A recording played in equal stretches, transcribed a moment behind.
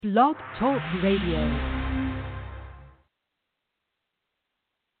Blog Talk Radio.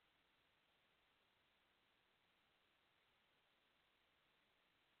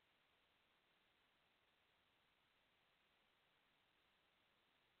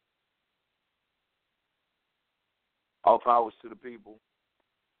 All powers to the people.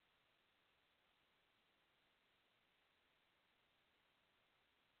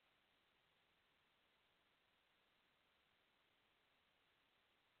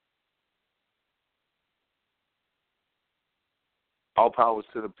 All powers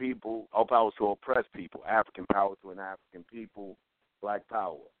to the people. All powers to oppressed people. African power to an African people. Black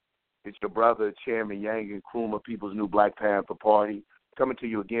power. It's your brother, Chairman Yang and Nkrumah, People's New Black Panther Party, coming to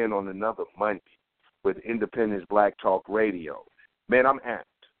you again on another Monday with Independence Black Talk Radio. Man, I'm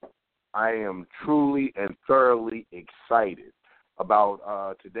amped. I am truly and thoroughly excited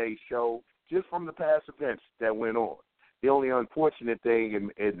about today's show, just from the past events that went on. The only unfortunate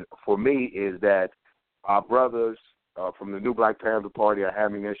thing for me is that our brothers from the New Black Panther Party are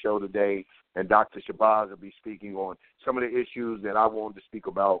having their show today, and Dr. Shabazz will be speaking on some of the issues that I wanted to speak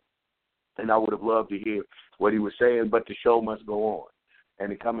about, and I would have loved to hear what he was saying, but the show must go on,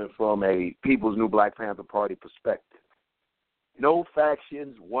 and it coming from a People's New Black Panther Party perspective. No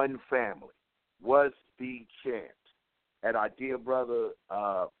factions, one family was the chant at our dear brother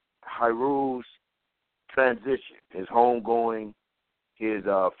Hyru's transition, his homegoing, his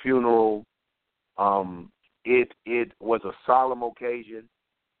funeral. It was a solemn occasion.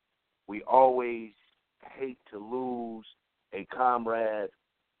 We always hate to lose a comrade,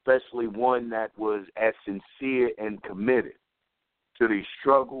 especially one that was as sincere and committed to the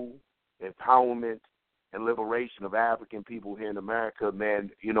struggle, empowerment, and liberation of African people here in America.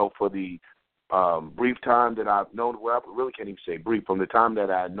 Man, you know, for the brief time that I've known, well, I really can't even say brief, from the time that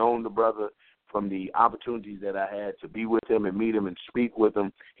I've known the brother, from the opportunities that I had to be with him and meet him and speak with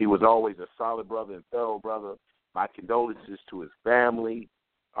him, he was always a solid brother and thorough brother. My condolences to his family,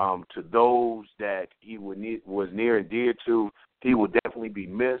 to those that he was near and dear to. He will definitely be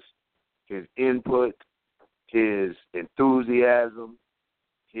missed. His input, his enthusiasm,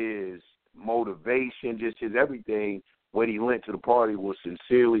 his motivation, just his everything, what he lent to the party will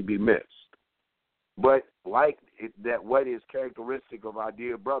sincerely be missed. But like that, what is characteristic of our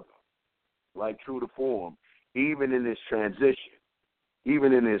dear brother, like true to form, even in his transition,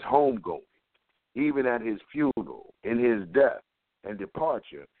 even in his homegoing, even at his funeral, in his death and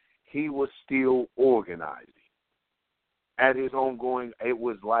departure, he was still organizing. At his homegoing, it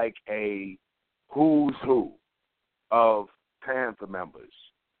was like a who's who of Panther members.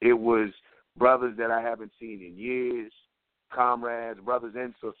 It was brothers that I haven't seen in years, comrades, brothers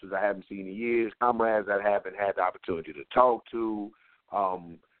and sisters I haven't seen in years, comrades that I haven't had the opportunity to talk to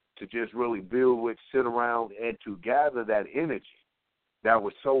just really build with, sit around, and to gather that energy that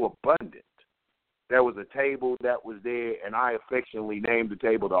was so abundant. There was a table that was there, and I affectionately named the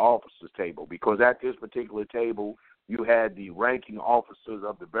table the officers' table, because at this particular table, you had the ranking officers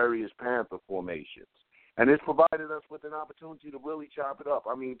of the various Panther formations. And this provided us with an opportunity to really chop it up.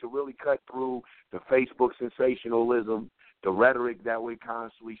 I mean, to really cut through the Facebook sensationalism, the rhetoric that we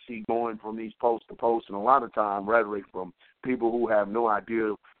constantly see going from these post to post, and a lot of time rhetoric from people who have no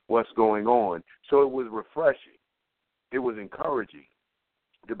idea what's going on. So it was refreshing. It was encouraging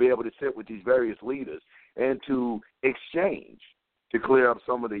to be able to sit with these various leaders and to exchange, to clear up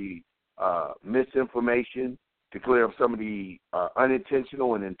some of the misinformation, to clear up some of the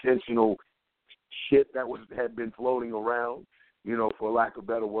unintentional and intentional shit that had been floating around, you know, for lack of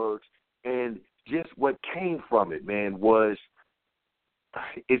better words. And just what came from it, man, was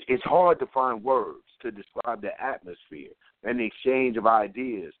it's hard to find words to describe the atmosphere and the exchange of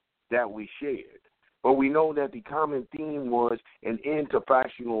ideas that we shared. But we know that the common theme was an end to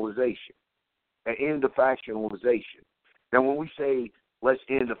factionalization, an end to factionalization. Now, when we say let's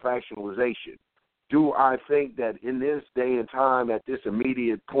end the factionalization, do I think that in this day and time, at this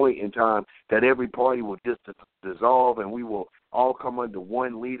immediate point in time, that every party will just dissolve and we will all come under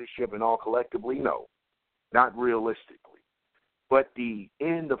one leadership and all collectively? No, not realistically. But the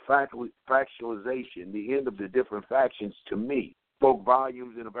end of factionalization, the end of the different factions, to me, spoke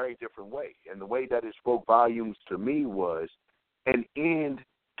volumes in a very different way. And the way that it spoke volumes to me was an end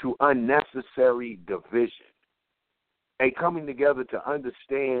to unnecessary division, a coming together to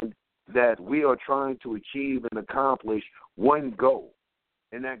understand that we are trying to achieve and accomplish one goal,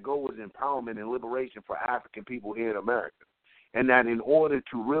 and that goal is empowerment and liberation for African people here in America. And that in order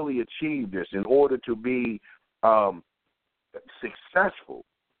to really achieve this, in order to be successful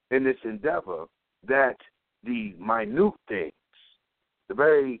in this endeavor, that the minute things,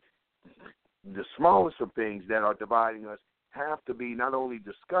 the smallest of things that are dividing us have to be not only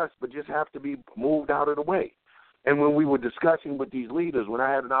discussed, but just have to be moved out of the way. And when we were discussing with these leaders, when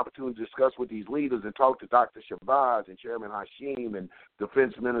I had an opportunity to discuss with these leaders and talk to Dr. Shabazz and Chairman Hashim and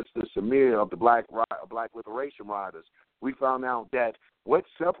Defense Minister Samir of the Black Liberation Riders, we found out that what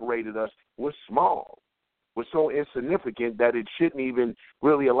separated us was small, was so insignificant that it shouldn't even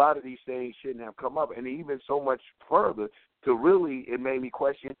really, a lot of these things shouldn't have come up. And even so much further to really, it made me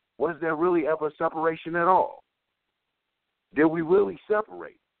question, was there really ever a separation at all? Did we really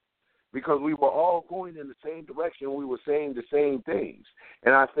separate? Because we were all going in the same direction. We were saying the same things.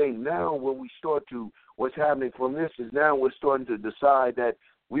 And I think now when we start to, what's happening from this is now we're starting to decide that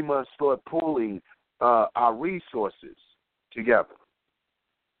we must start pooling our resources together,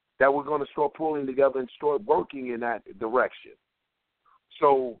 that we're going to start pulling together and start working in that direction.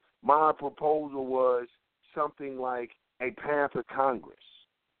 So my proposal was something like a Panther Congress.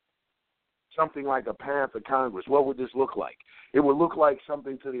 Something like a Panther Congress. What would this look like? It would look like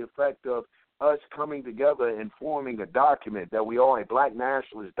something to the effect of us coming together and forming a document that we are a black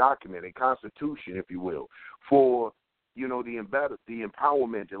nationalist document, a constitution, if you will, for, you know, the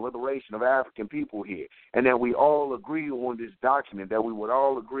empowerment and liberation of African people here, and that we all agree on this document, that we would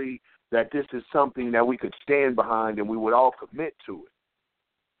all agree that this is something that we could stand behind and we would all commit to it,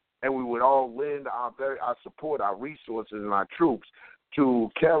 and we would all lend our support, our resources, and our troops to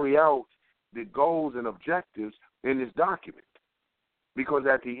carry out the goals and objectives in this document. Because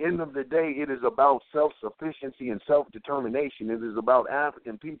at the end of the day, it is about self-sufficiency and self-determination. It is about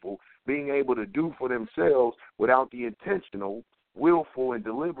African people being able to do for themselves without the intentional, willful, and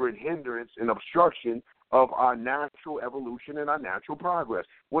deliberate hindrance and obstruction of our natural evolution and our natural progress.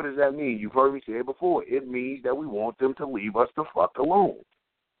 What does that mean? You've heard me say it before. It means that we want them to leave us the fuck alone.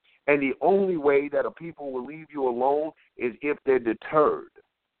 And the only way that a people will leave you alone is if they're deterred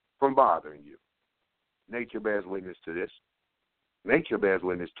from bothering you. Nature bears witness to this. Nature bears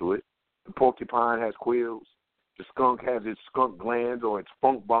witness to it. The porcupine has quills. The skunk has its skunk glands or its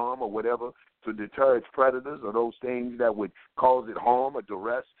funk bomb or whatever to deter its predators or those things that would cause it harm or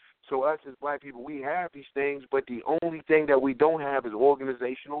duress. So us as black people, we have these things, but the only thing that we don't have is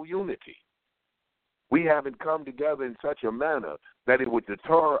organizational unity. We haven't come together in such a manner that it would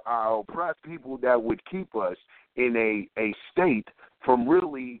deter our oppressed people, that would keep us in a state from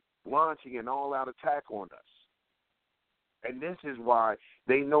really launching an all-out attack on us. And this is why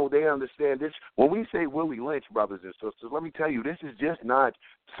they know, they understand this. When we say Willie Lynch, brothers and sisters, let me tell you, this is just not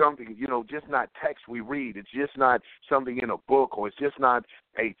something, just not text we read. It's just not something in a book, or it's just not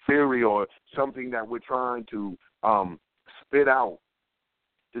a theory or something that we're trying to spit out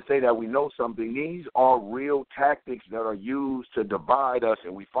to say that we know something. These are real tactics that are used to divide us,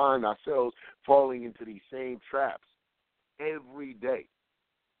 and we find ourselves falling into these same traps every day.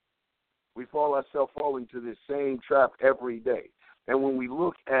 We fall ourselves falling to this same trap every day. And when we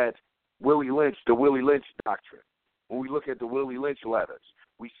look at Willie Lynch, the Willie Lynch doctrine, when we look at the Willie Lynch letters,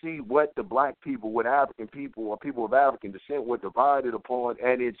 we see what the black people, what African people or people of African descent were divided upon,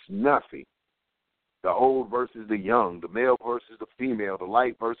 and it's nothing. The old versus the young, the male versus the female, the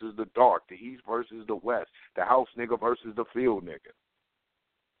light versus the dark, the east versus the west, the house nigga versus the field nigga.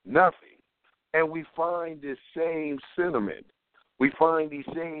 Nothing. And we find this same sentiment. We find these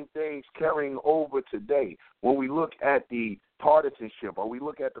same things carrying over today. When we look at the partisanship, or we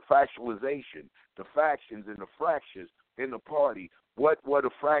look at the factualization, the factions and the fractures in the party, what were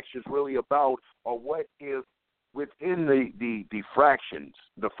the fractures really about, or what if within the fractions,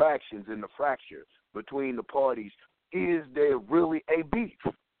 the factions and the fracture between the parties, is there really a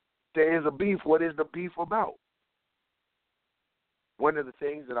beef? There is a beef. What is the beef about? One of the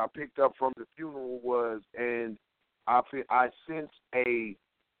things that I picked up from the funeral was, and I sensed an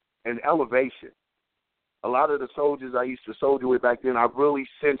elevation. A lot of the soldiers I used to soldier with back then, I really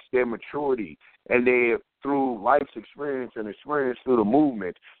sensed their maturity, and through life's experience and experience through the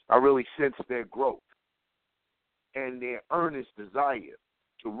movement, I really sensed their growth and their earnest desire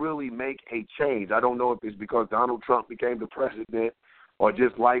to really make a change. I don't know if it's because Donald Trump became the president or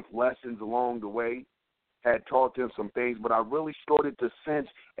just life lessons along the way had taught them some things, but I really started to sense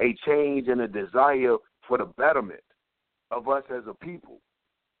a change and a desire for the betterment of us as a people.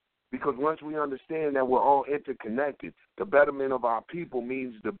 Because once we understand that we're all interconnected, the betterment of our people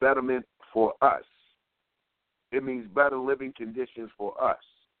means the betterment for us. It means better living conditions for us.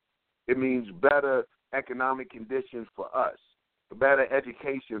 It means better economic conditions for us, better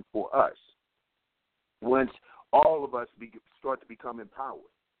education for us. Once all of us start to become empowered.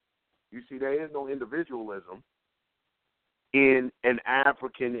 You see, there is no individualism in an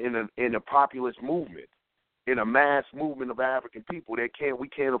African, in a populist movement, in a mass movement of African people. We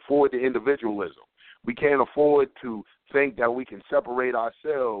can't afford the individualism. We can't afford to think that we can separate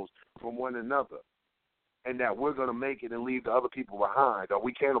ourselves from one another and that we're going to make it and leave the other people behind. Or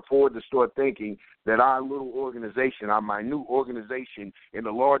we can't afford to start thinking that our little organization, our minute organization in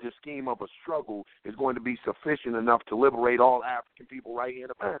the larger scheme of a struggle is going to be sufficient enough to liberate all African people right here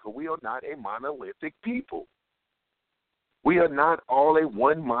in America. We are not a monolithic people. We are not all a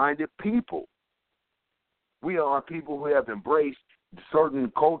one-minded people. We are people who have embraced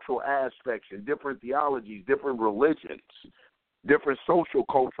certain cultural aspects and different theologies, different religions, different social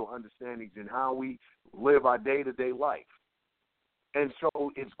cultural understandings in how we live our day-to-day life. And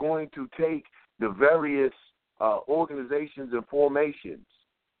so it's going to take the various organizations and formations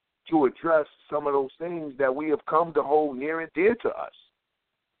to address some of those things that we have come to hold near and dear to us.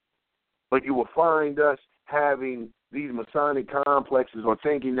 But you will find us having these Masonic complexes or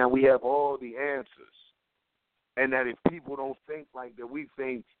thinking that we have all the answers, and that if people don't think like that we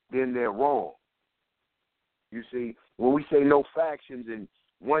think, then they're wrong. You see, when we say no factions in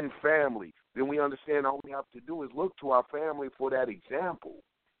one family, then we understand all we have to do is look to our family for that example.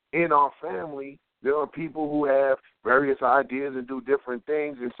 In our family, there are people who have various ideas and do different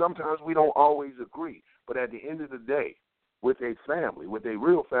things, and sometimes we don't always agree. But at the end of the day, with a family, with a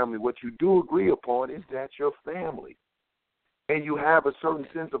real family, what you do agree upon is that you're family. And you have a certain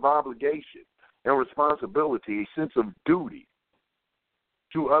sense of obligation and responsibility, a sense of duty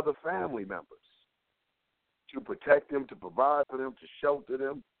to other family members, to protect them, to provide for them, to shelter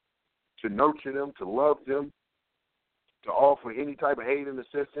them, to nurture them, to love them, to offer any type of aid and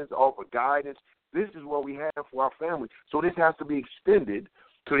assistance, offer guidance. This is what we have for our family. So this has to be extended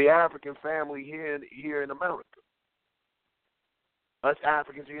to the African family here in America. Us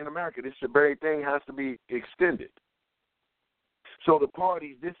Africans here in America, this very thing has to be extended. So the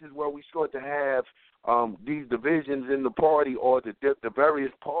parties, this is where we start to have these divisions in the party, or the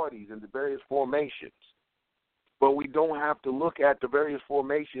various parties and the various formations. But we don't have to look at the various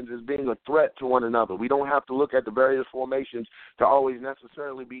formations as being a threat to one another. We don't have to look at the various formations to always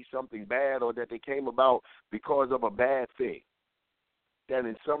necessarily be something bad or that they came about because of a bad thing. That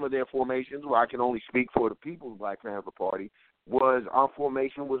in some of their formations, where I can only speak for the People's Black Panther Party, our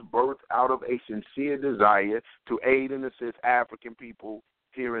formation was birthed out of a sincere desire to aid and assist African people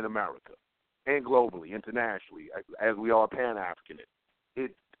here in America and globally, internationally, as we are Pan-African.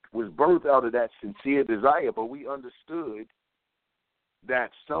 It was birthed out of that sincere desire, but we understood that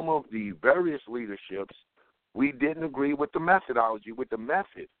some of the various leaderships, we didn't agree with the methodology, with the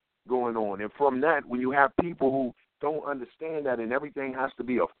method going on. And from that, when you have people who don't understand that and everything has to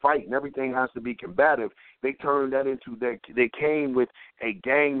be a fight and everything has to be combative, they turned that into, they came with a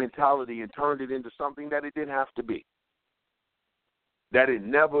gang mentality and turned it into something that it didn't have to be. That it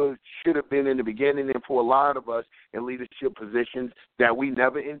never should have been in the beginning, and for a lot of us in leadership positions that we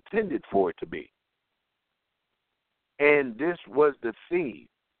never intended for it to be. And this was the theme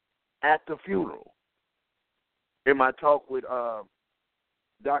at the funeral. In my talk with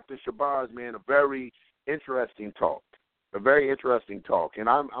Dr. Shabazz, man, a very interesting talk. And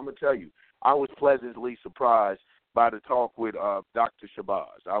I'm going to tell you, I was pleasantly surprised by the talk with Dr.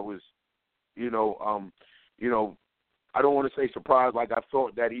 Shabazz. I was, I don't want to say surprised like I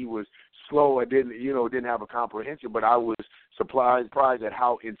thought that he was slow or didn't have a comprehension, but I was surprised at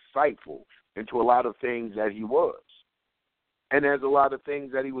how insightful into a lot of things that he was. And there's a lot of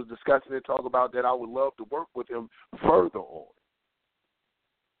things that he was discussing and talking about that I would love to work with him further on.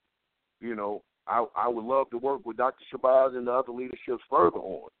 I would love to work with Dr. Shabazz and the other leaderships further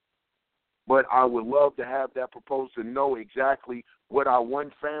on. But I would love to have that proposal to know exactly what our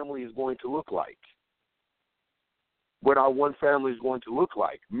one family is going to look like. What our one family is going to look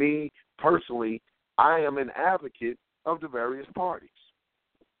like. Me, personally, I am an advocate of the various parties.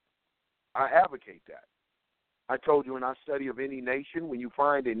 I advocate that. I told you in our study of any nation, when you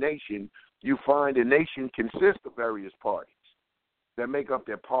find a nation, you find a nation consists of various parties that make up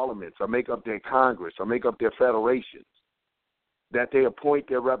their parliaments, or make up their Congress, or make up their federations, that they appoint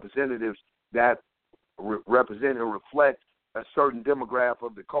their representatives that represent and reflect a certain demographic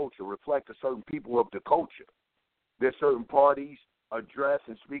of the culture, reflect a certain people of the culture. There's certain parties address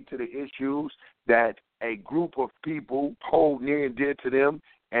and speak to the issues that a group of people hold near and dear to them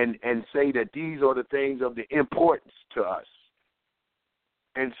and say that these are the things of the importance to us.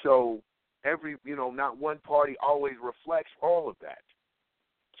 And so not one party always reflects all of that.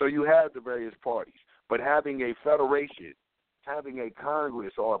 So you have the various parties. But having a federation, having a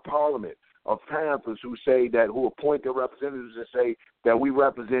Congress or a parliament of Panthers who appoint their representatives and say that we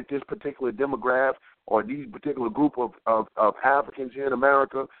represent this particular demographic or these particular group of Africans here in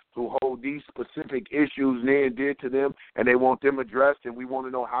America who hold these specific issues near and dear to them, and they want them addressed, and we want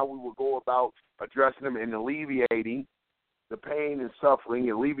to know how we will go about addressing them and alleviating the pain and suffering,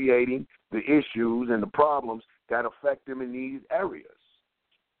 alleviating the issues and the problems that affect them in these areas.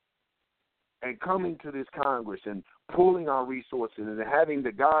 And coming to this Congress and pooling our resources and having the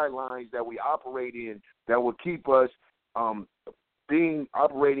guidelines that we operate in that will keep us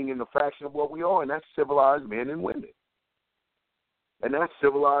operating in the fashion of what we are, and that's civilized men and women. And that's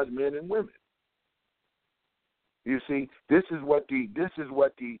civilized men and women. You see, this is what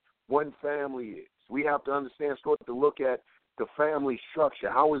the one family is. We have to understand, start to look at the family structure.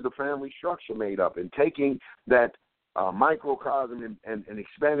 How is the family structure made up? And taking that microcosm and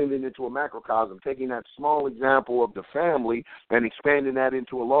expanding it into a macrocosm, taking that small example of the family and expanding that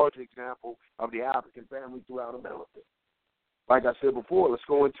into a larger example of the African family throughout America. Like I said before, let's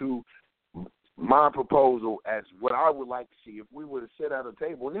go into my proposal as what I would like to see if we were to sit at a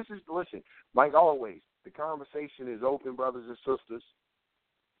table. And this is, listen, like always, the conversation is open, brothers and sisters.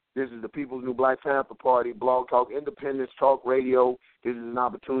 This is the People's New Black Panther Party, Blog Talk, Independence Talk Radio. This is an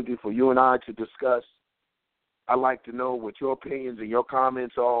opportunity for you and I to discuss. I'd like to know what your opinions and your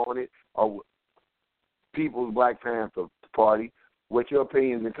comments are on it, or People's Black Panther Party, what your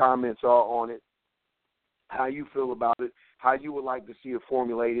opinions and comments are on it, how you feel about it, how you would like to see it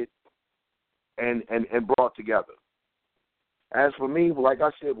formulated and brought together. As for me, like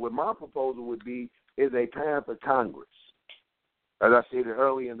I said, what my proposal would be is a Panther Congress. As I stated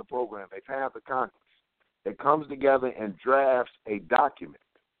earlier in the program, a Panther Congress that comes together and drafts a document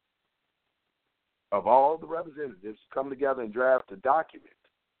of all the representatives, come together and draft a document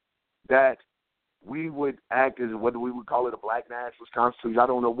that we would act as, whether we would call it a Black Nationalist Constitution, I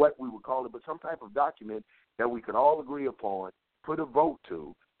don't know what we would call it, but some type of document that we could all agree upon, put a vote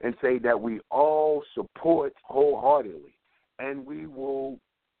to, and say that we all support wholeheartedly, and we will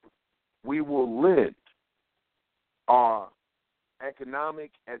lend our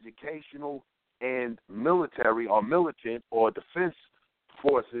economic, educational, and military or militant or defense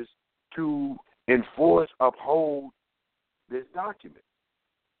forces to enforce, uphold this document.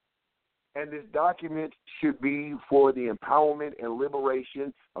 And this document should be for the empowerment and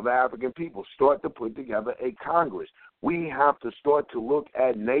liberation of African people. Start to put together a Congress. We have to start to look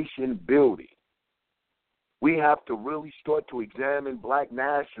at nation building. We have to really start to examine Black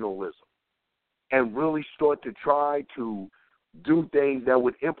nationalism and really start to try to do things that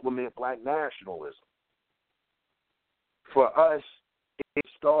would implement Black nationalism. For us, it's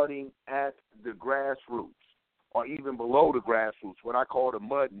starting at the grassroots, or even below the grassroots, what I call the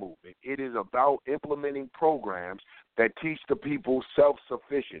mud movement. It is about implementing programs that teach the people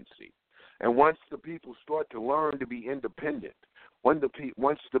self-sufficiency. And once the people start to learn to be independent, once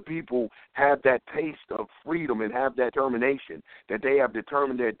the people have that taste of freedom and have that determination that they have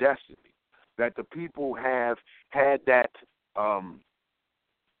determined their destiny, that the people have had that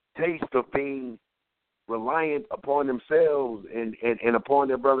taste of being reliant upon themselves and upon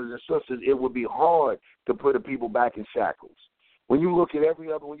their brothers and sisters, it would be hard to put the people back in shackles. When you look at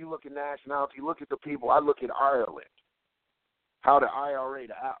when you look at nationality, look at the people. I look at Ireland, how the IRA,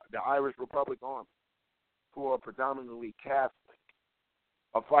 the Irish Republic Army, who are predominantly Catholic,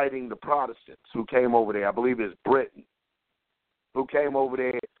 are fighting the Protestants who came over there. I believe it's Britain, who came over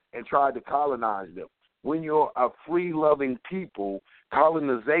there and tried to colonize them. When you're a free-loving people,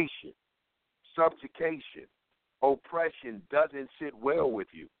 colonization, subjugation, oppression doesn't sit well with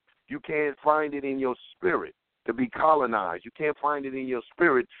you. You can't find it in your spirit to be colonized. You can't find it in your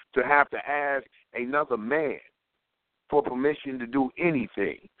spirit to have to ask another man for permission to do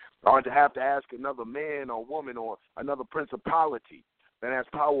anything, or to have to ask another man or woman or another principality that has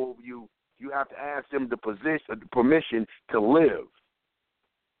power over you. You have to ask them the permission to live,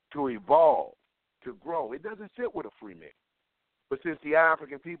 to evolve, to grow. It doesn't sit with a free man. But since the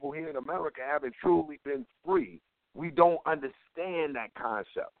African people here in America haven't truly been free, we don't understand that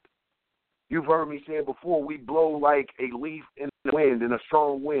concept. You've heard me say before, we blow like a leaf in the wind, in a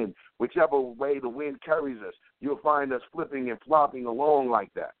strong wind. Whichever way the wind carries us, you'll find us flipping and flopping along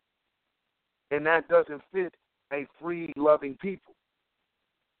like that. And that doesn't fit a free, loving people.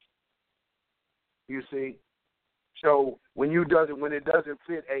 You see? So when it doesn't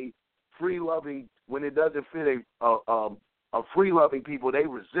fit a free, loving, when it doesn't fit a free, loving people, they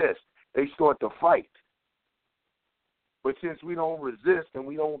resist. They start to fight. But since we don't resist and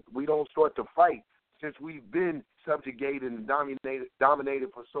we don't start to fight, since we've been subjugated and dominated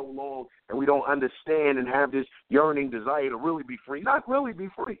for so long, and we don't understand and have this yearning desire to really be free, not really be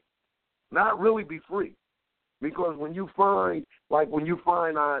free, because when you find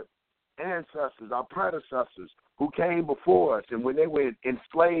our ancestors, our predecessors who came before us, and when they were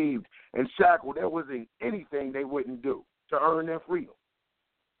enslaved and shackled, there wasn't anything they wouldn't do to earn their freedom.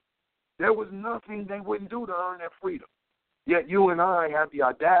 There was nothing they wouldn't do to earn their freedom. Yet you and I have the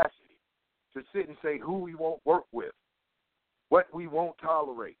audacity to sit and say who we won't work with, what we won't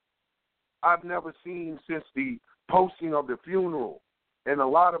tolerate. I've never seen since the posting of the funeral, and a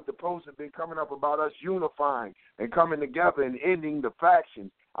lot of the posts have been coming up about us unifying and coming together and ending the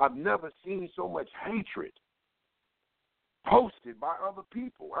factions. I've never seen so much hatred posted by other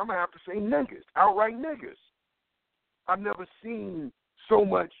people. I'm going to have to say niggas, outright niggas. I've never seen so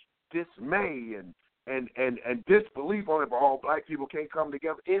much dismay and disbelief on it, but all black people can't come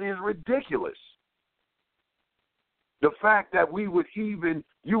together. It is ridiculous. The fact that you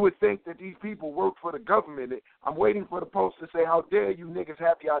would think that these people work for the government. I'm waiting for the post to say, how dare you niggas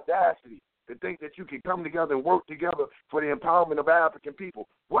have the audacity to think that you can come together and work together for the empowerment of African people.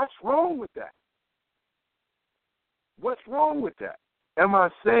 What's wrong with that? What's wrong with that? Am I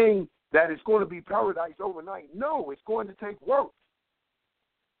saying that it's going to be paradise overnight? No, it's going to take work.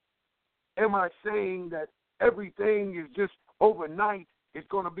 Am I saying that everything is just overnight, it's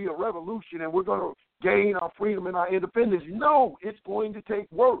going to be a revolution and we're going to gain our freedom and our independence? No, it's going to take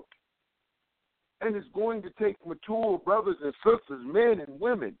work. And it's going to take mature brothers and sisters, men and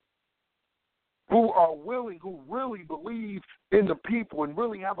women, who are willing, who really believe in the people and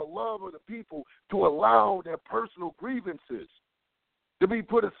really have a love of the people to allow their personal grievances to be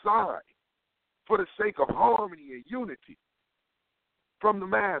put aside for the sake of harmony and unity from the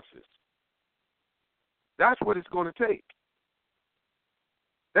masses. That's what it's going to take.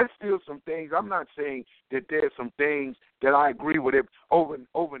 There's still some things. I'm not saying that there's some things that I agree with.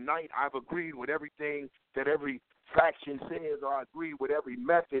 Overnight, I've agreed with everything that every faction says, or I agree with every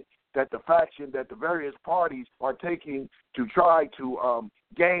method that the various parties are taking to try to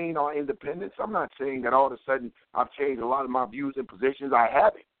gain our independence. I'm not saying that all of a sudden I've changed a lot of my views and positions. I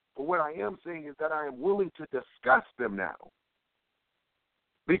haven't. But what I am saying is that I am willing to discuss them now,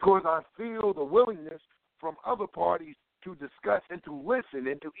 because I feel the willingness from other parties to discuss and to listen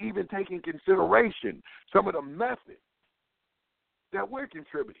and to even take in consideration some of the methods that we're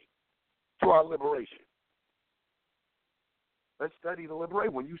contributing to our liberation. Let's study the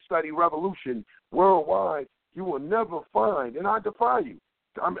liberation. When you study revolution worldwide, you will never find, and I defy you,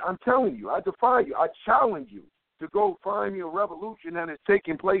 I'm telling you, I defy you, I challenge you to go find me a revolution that is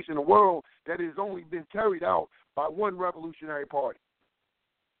taking place in a world that has only been carried out by one revolutionary party.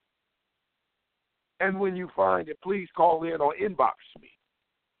 And when you find it, please call in or inbox me.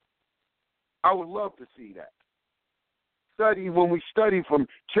 I would love to see that. When we study from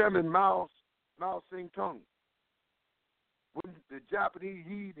Chairman Mao Zedong, when the Japanese,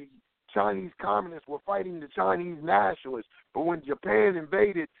 the Chinese communists were fighting the Chinese nationalists, but when Japan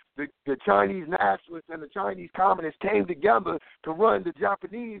invaded, the Chinese nationalists and the Chinese communists came together to run the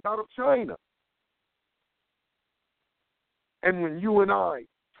Japanese out of China. And when you and I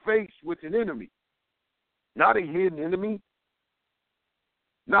face with an enemy, not a hidden enemy,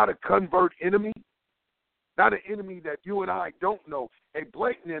 not a covert enemy, not an enemy that you and I don't know, a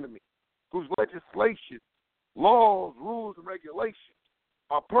blatant enemy whose legislation, laws, rules, and regulations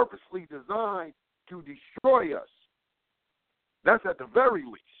are purposely designed to destroy us. That's at the very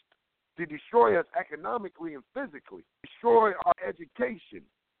least, to destroy us economically and physically, destroy our education,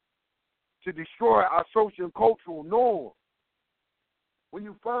 to destroy our social and cultural norms. When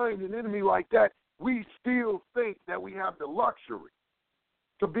you find an enemy like that, we still think that we have the luxury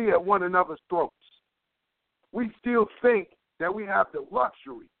to be at one another's throats. We still think that we have the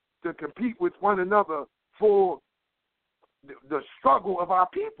luxury to compete with one another for the struggle of our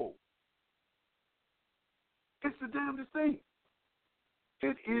people. It's the damnedest thing.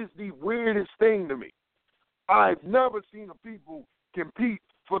 It is the weirdest thing to me. I've never seen a people compete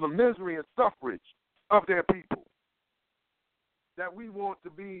for the misery and suffrage of their people. That we want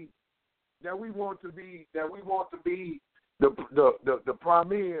to be the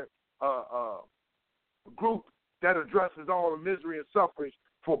premier group that addresses all the misery and suffrage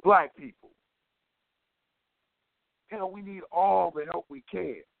for black people. Hell, we need all the help we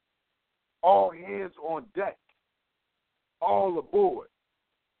can. All hands on deck. All aboard.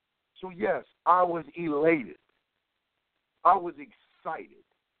 So yes, I was elated. I was excited.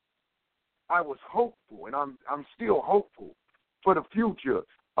 I was hopeful, and I'm still hopeful for the future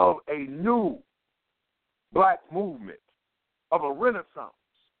of a new black movement, of a renaissance,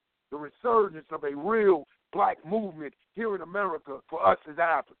 the resurgence of a real black movement here in America for us as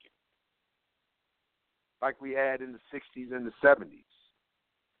Africans, like we had in the 60s and the 70s,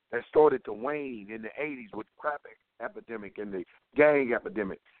 that started to wane in the 80s with the crack epidemic and the gang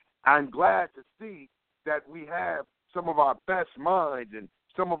epidemic. I'm glad to see that we have some of our best minds and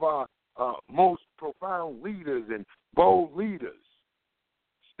some of our most profound leaders and bold leaders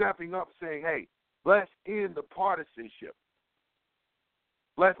stepping up saying, hey, let's end the partisanship.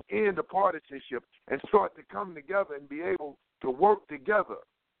 Let's end the partisanship and start to come together and be able to work together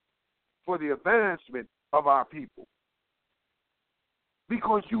for the advancement of our people.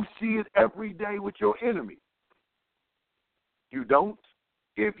 Because you see it every day with your enemy. You don't?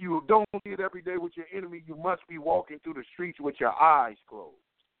 If you don't see it every day with your enemy, you must be walking through the streets with your eyes closed.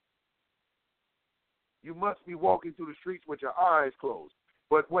 You must be walking through the streets with your eyes closed.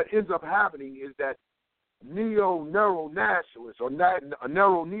 But what ends up happening is that neo-nationalists or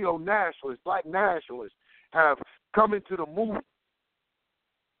neo-nationalists, black nationalists, have come into the movement,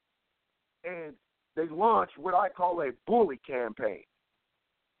 and they launched what I call a bully campaign.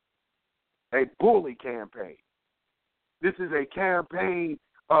 A bully campaign. This is a campaign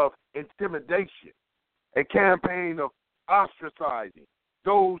of intimidation, a campaign of ostracizing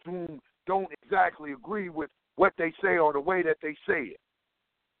those who don't exactly agree with what they say or the way that they say it,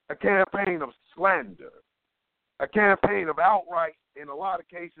 a campaign of slander, a campaign of outright, in a lot of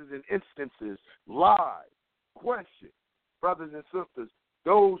cases and instances, lies, question. Brothers and sisters,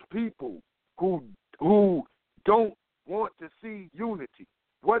 those people who don't want to see unity,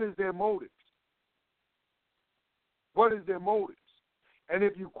 what is their motives? What is their motives? And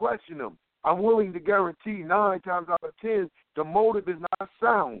if you question them, I'm willing to guarantee 9 times out of 10, the motive is not a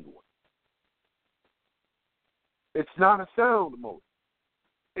sound one. It's not a sound motive.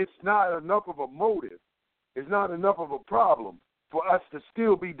 It's not enough of a motive. It's not enough of a problem for us to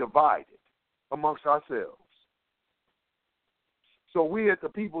still be divided amongst ourselves. So we at the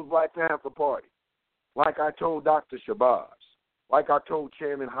People's Black Panther Party, like I told Dr. Shabazz, like I told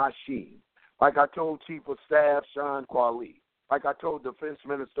Chairman Hashim, like I told Chief of Staff Sean Kwali, like I told Defense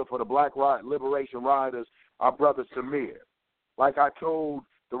Minister for the Black Liberation Riders, our brother Samir, like I told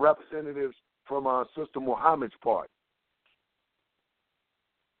the representatives from our Sister Muhammad's party.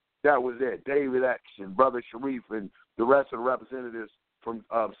 That was it, David X and Brother Sharif and the rest of the representatives from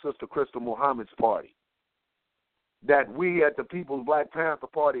Sister Crystal Muhammad's party. That we at the People's Black Panther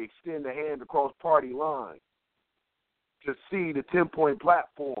Party extend the hand across party lines to see the 10-point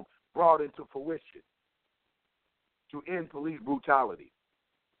platform brought into fruition, to end police brutality,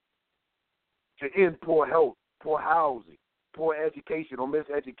 to end poor health, poor housing, poor education or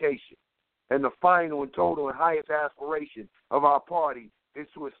miseducation. And the final and total and highest aspiration of our party is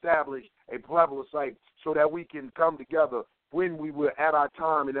to establish a plebiscite so that we can come together when we were at our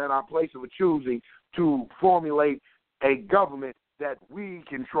time and at our place of choosing to formulate a government that we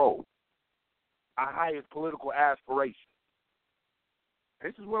control, our highest political aspiration.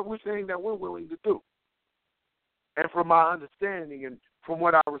 This is what we're saying that we're willing to do. And from my understanding and from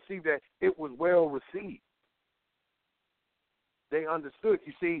what I received, that it was well received. They understood.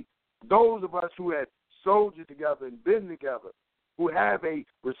 You see, those of us who had soldiered together and been together, who have a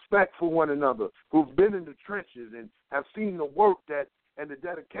respect for one another, who've been in the trenches and have seen the work that and the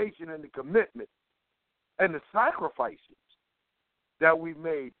dedication and the commitment and the sacrifices that we've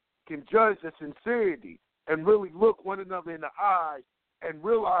made, can judge the sincerity and really look one another in the eyes and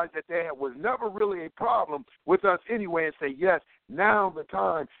realize that there was never really a problem with us anyway, and say, yes, now the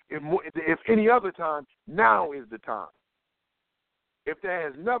time, if any other time, now is the time. If there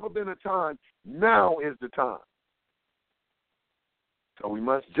has never been a time, now is the time. So we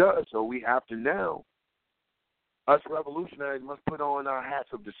must judge, so we have to now, us revolutionaries must put on our hats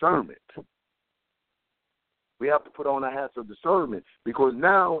of discernment. We have to put on our hats of discernment because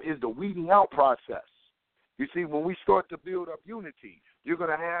now is the weeding out process. You see, when we start to build up unity, you're going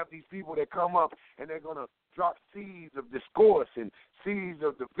to have these people that come up and they're going to drop seeds of discourse and seeds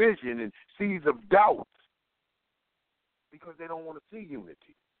of division and seeds of doubt because they don't want to see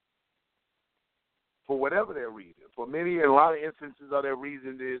unity. For whatever their reason. For many, in a lot of instances of their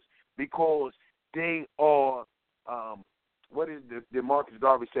reason is because they are, what did Marcus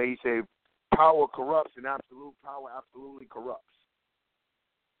Garvey say? He said, power corrupts and absolute power absolutely corrupts.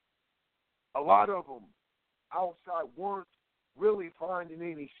 A lot of them outside weren't really finding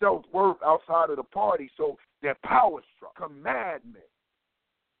any self-worth outside of the party, so they're power struck, become madmen.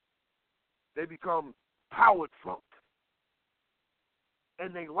 They become power drunk.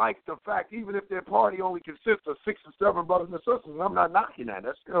 And they like the fact, even if their party only consists of 6 or 7 brothers and sisters, and I'm not knocking that.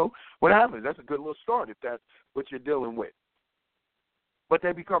 That's, what happens. That's a good little start if that's what you're dealing with. But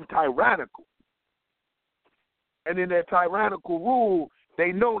they become tyrannical. And in their tyrannical rule,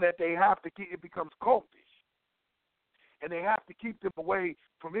 they know that they have to keep, it becomes cultish. And they have to keep them away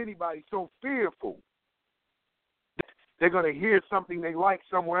from anybody so fearful. They're going to hear something they like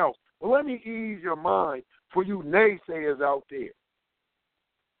somewhere else. Well, let me ease your mind for you naysayers out there.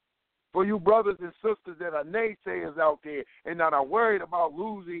 For you brothers and sisters that are naysayers out there and that are worried about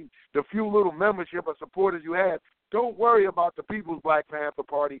losing the few little membership or supporters you have, don't worry about the People's Black Panther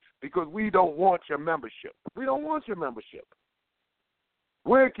Party because we don't want your membership. We don't want your membership.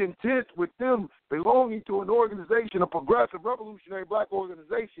 We're content with them belonging to an organization, a progressive, revolutionary black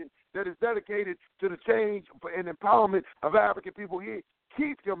organization that is dedicated to the change and empowerment of African people here.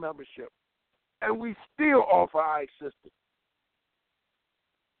 Keep your membership. And we still offer our assistance.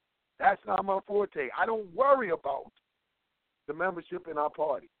 That's not my forte. I don't worry about the membership in our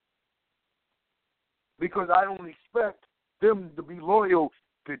party because I don't expect them to be loyal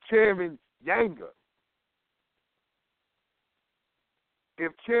to Chairman Yanga.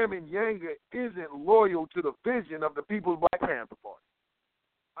 If Chairman Yanga isn't loyal to the vision of the People's Black Panther Party,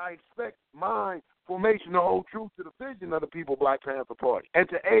 I expect my formation to hold true to the vision of the People's Black Panther Party and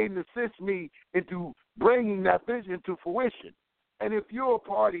to aid and assist me into bringing that vision to fruition. And if you're a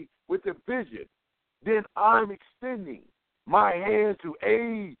party with a vision, then I'm extending my hand to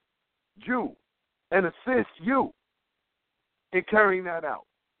aid you and assist you in carrying that out.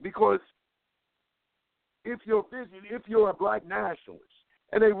 Because if your vision, if you're a black nationalist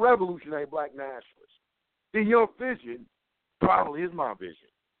and a revolutionary black nationalist, then your vision probably is my vision.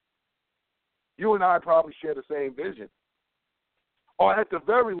 You and I probably share the same vision. Or at the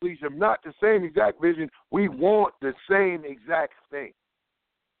very least, if not the same exact vision, we want the same exact thing.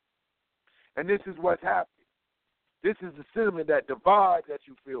 And this is what's happening. This is the sentiment that divides that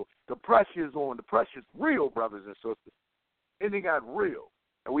you feel. The pressure's on. The pressure's real, brothers and sisters. And it got real.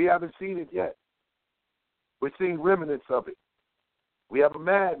 And we haven't seen it yet. We're seeing remnants of it. We have a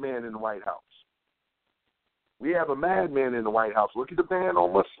madman in the White House. We have a madman in the White House. Look at the ban on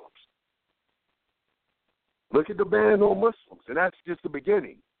Muslims. Look at the ban on Muslims. And that's just the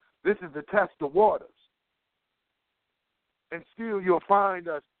beginning. This is the test of waters. And still you'll find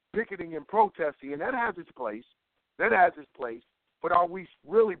us picketing and protesting, and that has its place. That has its place. But are we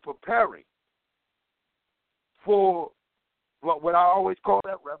really preparing for what I always call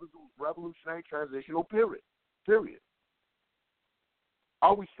that revolutionary transitional period?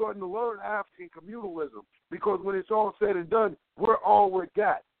 Are we starting to learn African communalism? Because when it's all said and done, we're all we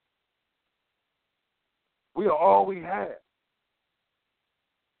got. We are all we have.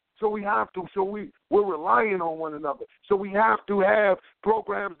 So we have to, we're relying on one another. So we have to have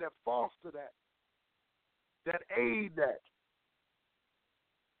programs that foster that aid that.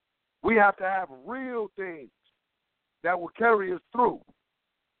 We have to have real things that will carry us through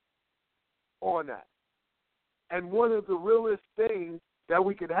on that. And one of the realest things that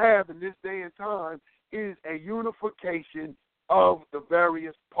we could have in this day and time is a unification of the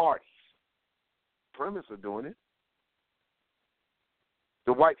various parties. Supremacists are doing it.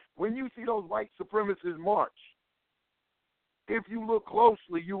 When you see those white supremacists march, if you look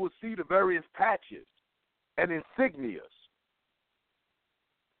closely, you will see the various patches and insignias.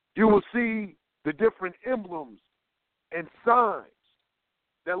 You will see the different emblems and signs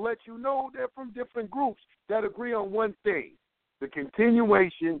that let you know they're from different groups that agree on one thing: the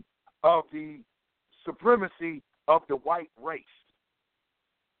continuation of the supremacy of the white race.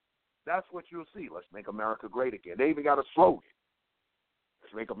 That's what you'll see. Let's make America great again. They even got a slogan.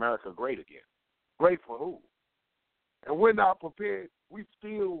 Let's make America great again. Great for who? And we're not prepared. We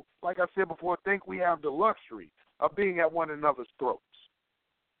still, like I said before, think we have the luxury of being at one another's throats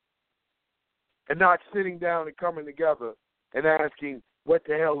and not sitting down and coming together and asking what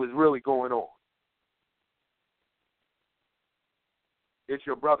the hell is really going on. It's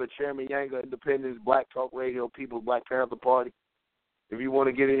your brother, Chairman Yanga, Independence, Black Talk Radio, People's Black Panther Party. If you want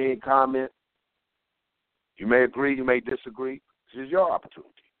to get in here and comment, you may agree, you may disagree. This is your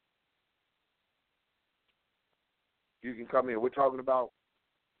opportunity. You can come in. We're talking about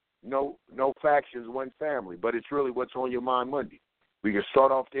no factions, one family, but it's really what's on your mind Monday. We can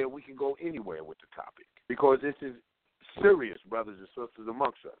start off there. We can go anywhere with the topic because this is serious, brothers and sisters,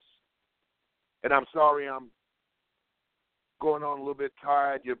 amongst us. And I'm sorry I'm going on a little bit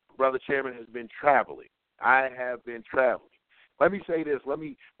tired. Your brother Chairman has been traveling. I have been traveling. Let me say this. Let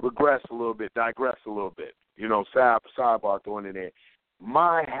me digress a little bit. Sidebar throwing in there.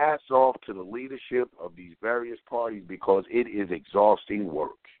 My hat's off to the leadership of these various parties because it is exhausting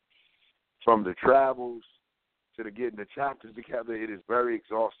work. From the travels to the getting the chapters together, it is very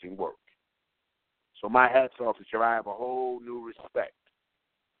exhausting work. So my hat's off to you. I have a whole new respect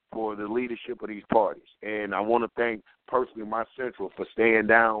for the leadership of these parties. And I want to thank personally my Central for staying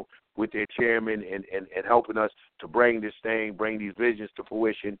down with their chairman and helping us to bring these visions to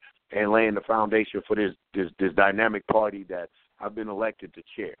fruition and laying the foundation for this dynamic party that I've been elected to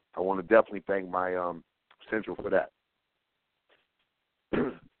chair. I want to definitely thank my Central for that.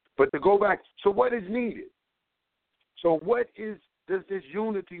 But to go back, so what is needed? So does this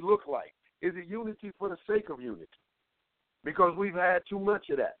unity look like? Is it unity for the sake of unity? Because we've had too much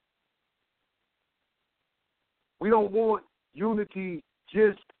of that. We don't want unity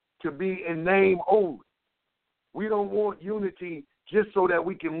just to be in name only. We don't want unity just so that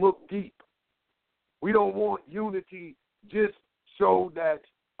we can look deep. We don't want unity just so that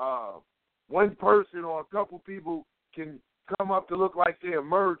one person or a couple people can come up to look like they're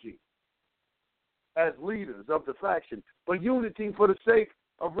emerging as leaders of the faction, but unity for the sake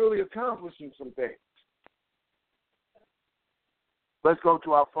of really accomplishing some things. Let's go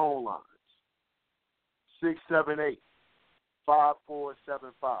to our phone lines. 678-5475.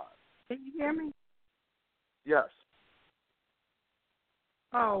 Can you hear me? Yes.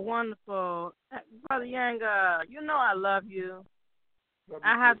 Oh, wonderful. Brother Yang, you know I love you.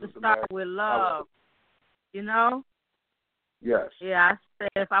 I have to start with love, you know? Yes. Yeah, I said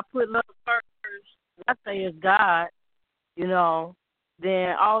if I put love first, I say it's God, you know,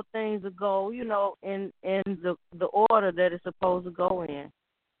 then all things will go, you know, in the order that it's supposed to go in.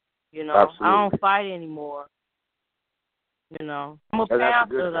 You know, absolutely. I don't fight anymore. You know, I'm a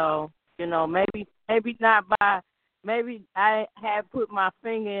Panther though. You know, maybe not by, maybe I had put my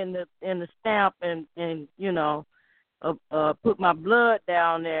finger in the stamp and you know, put my blood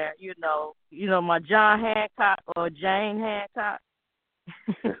down there. You know, my John Hancock or Jane Hancock.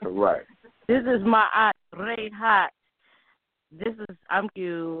 Right. This is my aunt Ray Hot. I'm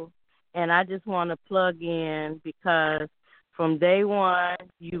you, and I just want to plug in because from day one,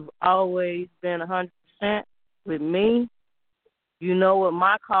 you've always been 100% with me. You know what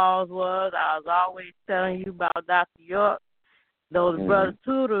my cause was. I was always telling you about Dr. York. Those brothers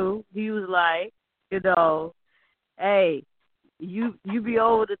Tudu, he was like, you know, hey, you be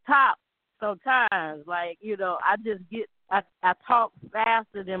over the top sometimes. Like, you know, I talk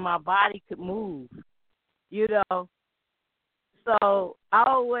faster than my body could move, you know. So I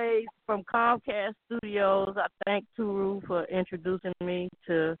always, from Comcast Studios, I thank Turu for introducing me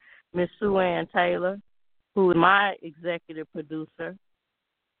to Miss Sue Ann Taylor, who is my executive producer,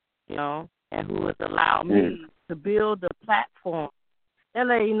 you know, and who has allowed me to build a platform. That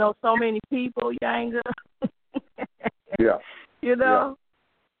lady knows so many people, Yanga. Yeah. You know,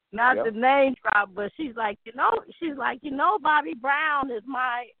 not the name drop, but she's like, Bobby Brown is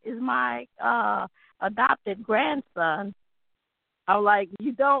my adopted grandson. I'm like,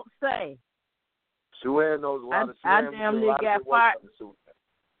 you don't say. Sue Ann knows a lot of I damn near got fired.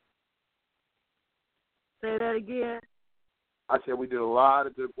 Say that again. I said we did a lot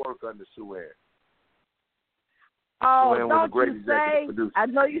of good work under Sue Ann. Oh, Sue Ann don't was a great you say? producer. I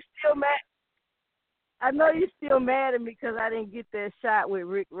know you still mad. I know you're still mad at me because I didn't get that shot with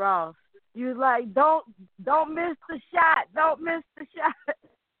Rick Ross. You was like, don't miss the shot. Don't miss the shot.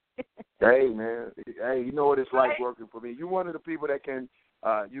 Hey man, you know what it's like working for me. You're one of the people that can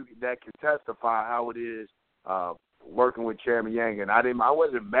testify how it is working with Chairman Yang, and I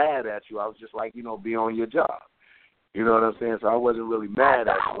wasn't mad at you. I was just like, be on your job. You know what I'm saying? So I wasn't really mad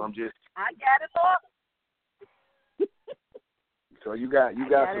at you. I got it all. So you got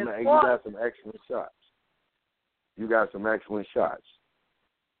some excellent shots. You got some excellent shots.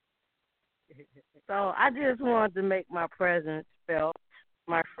 So I just wanted to make my presence felt,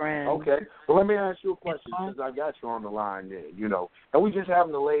 my friend. Okay. Well, let me ask you a question since I got you on the line there, And we just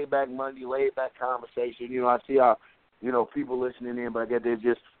having a laid-back Monday, laid-back conversation. I see how, people listening in, but I guess they're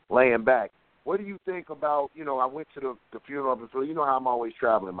just laying back. What do you think about, I went to the funeral up in Philly. You know how I'm always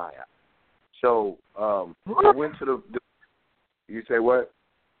traveling my house. So I went to the you say what?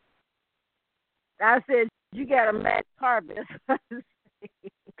 I said, you got a magic carpet. I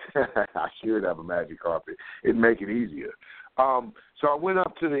should have a magic carpet. It'd make it easier. So I went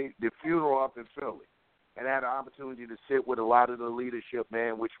up to the funeral up in Philly and had an opportunity to sit with a lot of the leadership,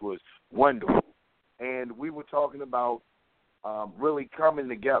 man, which was wonderful. And we were talking about really coming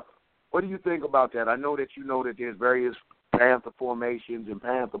together. What do you think about that? I know that that there's various Panther formations and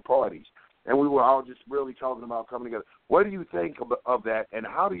Panther parties, and we were all just really talking about coming together. What do you think of that, and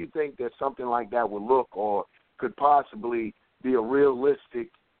how do you think that something like that would look or could possibly be a realistic,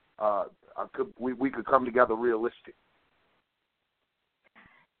 we could come together realistic?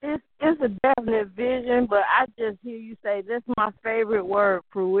 It's a definite vision, but I just hear you say, that's my favorite word,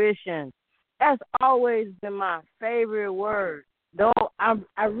 fruition. That's always been my favorite word. Though I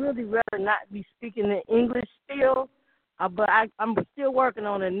really rather not be speaking in English still, but I'm still working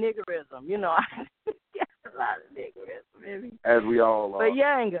on a niggerism. I got a lot of niggerism, baby. As we all are. But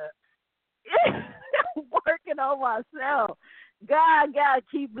Yanga, working on myself. God got to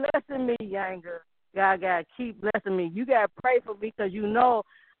keep blessing me, Yanga. God got to keep blessing me. You got to pray for me because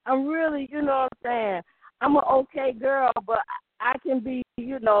I'm really, you know what I'm saying. I'm an okay girl, but I can be,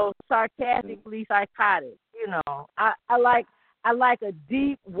 sarcastically psychotic. I like a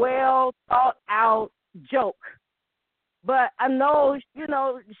deep, well thought out joke. But I know, shit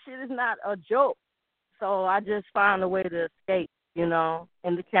is not a joke. So I just find a way to escape, in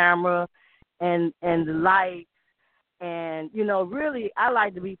the camera and the lights. And, really, I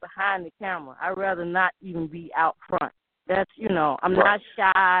like to be behind the camera. I'd rather not even be out front. That's, I'm not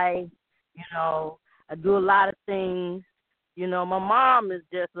shy. I do a lot of things. My mom is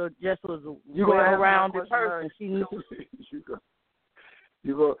just was a well-rounded person. She knew. I'm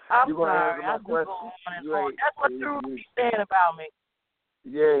sorry. I do go on and on. That's what Drew be saying about me.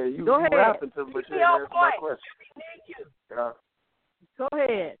 Yeah, you rapping to me, but you didn't answer my question. Go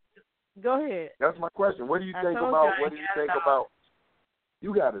ahead. Go ahead. That's my question. What do you think about? What do you think about?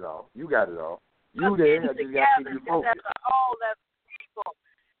 You got it all. You got it all. You there? I just got to keep you focused. That's a whole lot of people.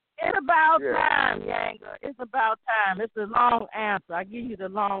 It's about time, Yanga. It's about time. It's a long answer. I give you the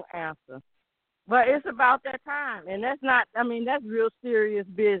long answer. But it's about that time. And that's not, that's real serious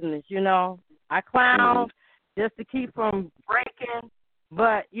business, I clown just to keep from breaking.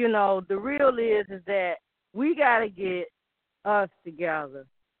 But, the real is that we got to get us together.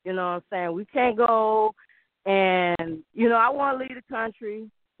 You know what I'm saying? We can't go and, I want to leave the country.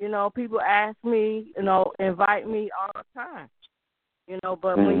 People ask me, invite me all the time.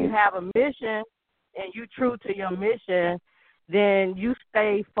 But when you have a mission and you true to your mission, then you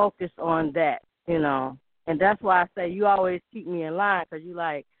stay focused on that, And that's why I say you always keep me in line because you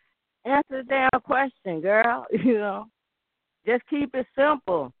like, answer the damn question, girl, Just keep it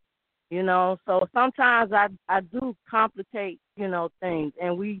simple, So sometimes I do complicate, things,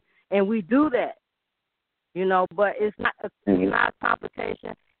 and we do that, But it's not a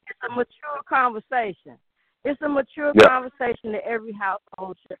complication. It's a mature conversation. It's a mature conversation that every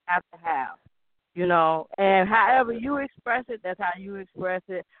household should have to have, And however you express it, that's how you express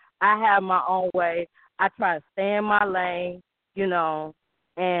it. I have my own way. I try to stay in my lane,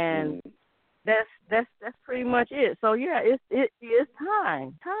 and that's pretty much it. So it's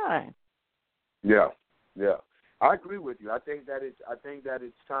time. Yeah. I agree with you. I think that it's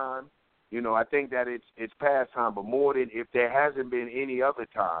time. I think that it's past time, but more than if there hasn't been any other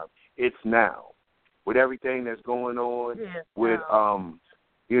time, it's now. With everything that's going on, with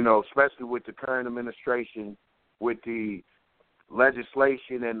especially with the current administration, with the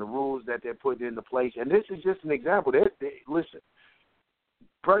legislation and the rules that they're putting into place, and this is just an example. Listen,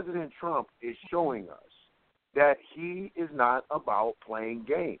 President Trump is showing us that he is not about playing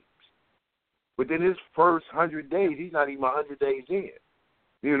games. Within his first 100 days, he's not even 100 days in.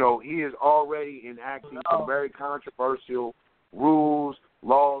 He is already enacting some very controversial rules,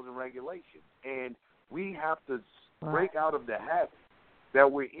 laws, and regulations. And we have to break out of the habit that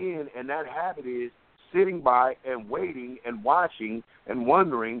we're in, and that habit is sitting by and waiting and watching and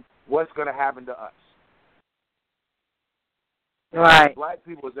wondering what's going to happen to us. Right. Black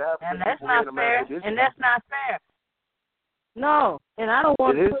people is African and that's people not in America. fair. And that's not fair. No, and I don't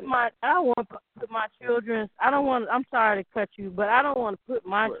want to put my children's. I'm sorry to cut you, but I don't want to put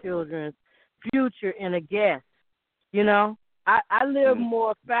my children's future in a guess. I live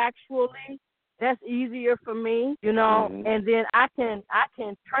more factually. That's easier for me, and then I can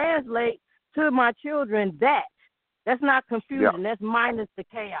translate to my children that. That's not confusion. That's minus the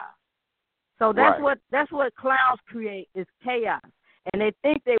chaos. So that's what clowns create is chaos. And they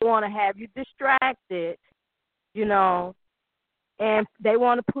think they want to have you distracted, and they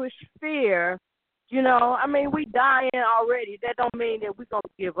want to push fear. We dying already. That don't mean that we're going to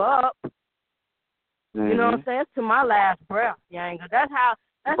give up. You know what I'm saying? It's to my last breath, Yanga.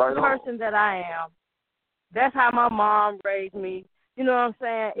 That's the person that I am. That's how my mom raised me. You know what I'm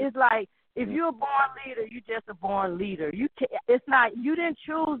saying? It's like if you're a born leader, you're just a born leader. It's not you didn't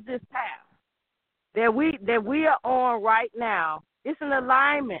choose this path that we are on right now. It's an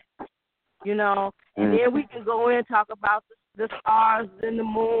alignment, and then we can go in and talk about the stars and the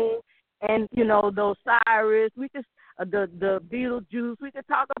moon and those Cyrus. We could the Beetlejuice. We could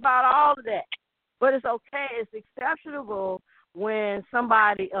talk about all of that. But it's okay. It's exceptional when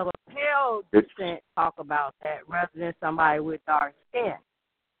somebody of a pale descent talk about that rather than somebody with dark skin.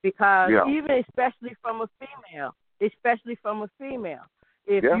 Because even especially from a female,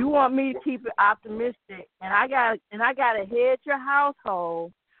 if you want me to keep it optimistic, and I gotta head your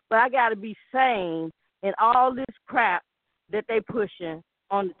household, but I gotta be sane in all this crap that they pushing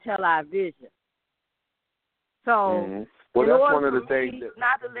on the television. So, well, in that's order one of the for things me that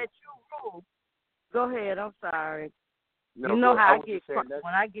not to let you rule. Go ahead. I'm sorry. No, you know how I get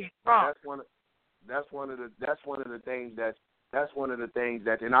when I get crunk. That's one of the things that's That's one of the things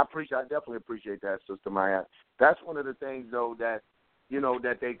that, and I definitely appreciate that, Sister Maya. That's one of the things, though, that,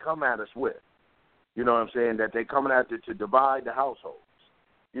 that they come at us with. You know what I'm saying? That they coming at it to divide the households.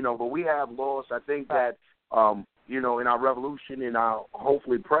 But we have lost, I think that, in our revolution,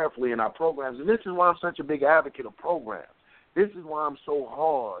 hopefully prayerfully in our programs, and this is why I'm such a big advocate of programs. This is why I'm so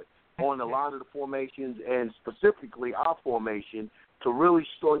hard on a lot of the formations and specifically our formation to really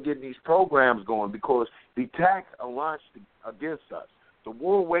start getting these programs going, because the attack launched against us, the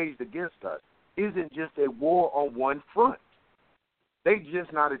war waged against us, isn't just a war on one front. They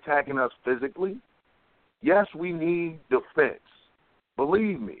just not attacking us physically. Yes, we need defense.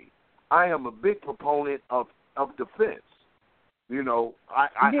 Believe me, I am a big proponent of defense.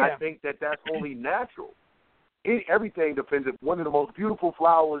 I think that's only natural. Everything defensive. One of the most beautiful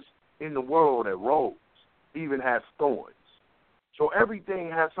flowers in the world, a rose, even has thorns. So everything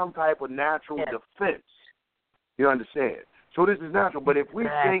has some type of natural defense. You understand? So this is natural. But if we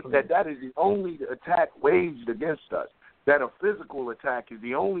think that is the only attack waged against us, that a physical attack is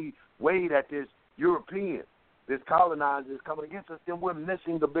the only way that this European, this colonizer is coming against us, then we're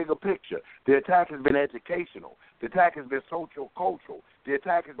missing the bigger picture. The attack has been educational. The attack has been social-cultural. The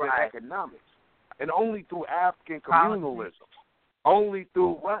attack has been economics. And only through African communalism, only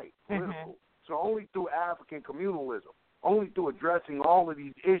through political. So only through African communalism, only through addressing all of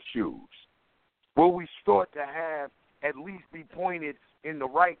these issues will we start to have at least be pointed in the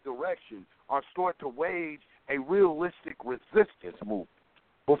right direction or start to wage a realistic resistance movement.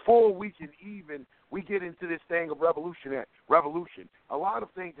 Before we can we get into this thing of revolution, a lot of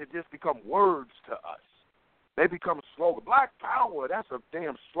things have just become words to us. They become a slogan. Black Power, that's a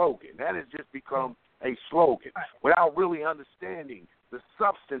damn slogan. That has just become a slogan without really understanding the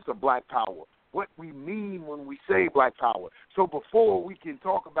substance of Black Power, what we mean when we say Black Power. So before we can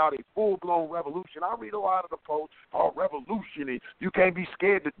talk about a full-blown revolution, I read a lot of the posts, revolution, and you can't be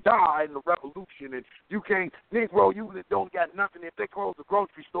scared to die in the revolution, and you can't, Negro, you don't got nothing. If they close the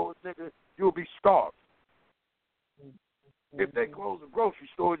grocery stores, nigga, you'll be starved. If they close the grocery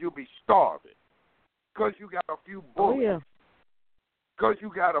stores, you'll be starving. Because you got a few bullets. Because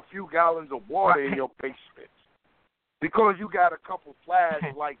you got a few gallons of water in your basement. Because you got a couple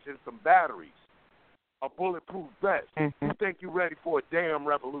flashlights and some batteries. A bulletproof vest. You think you're ready for a damn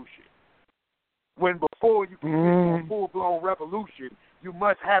revolution. When before you can get to a full-blown revolution, you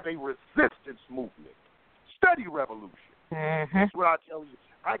must have a resistance movement. Study revolution. That's what I tell you.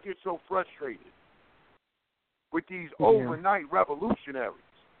 I get so frustrated with these overnight revolutionaries,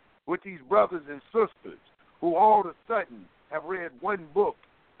 with these brothers and sisters who all of a sudden have read one book,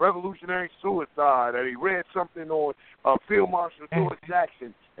 Revolutionary Suicide, and he read something on Field Marshal George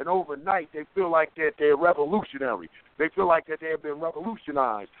Jackson, and overnight they feel like that they're revolutionary. They feel like that they have been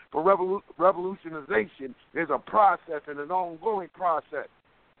revolutionized. But revolutionization is a process and an ongoing process.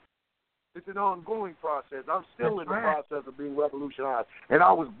 It's an ongoing process. I'm still in the process of being revolutionized, and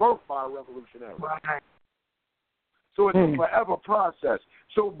I was birthed by a revolutionary. So it's a forever process.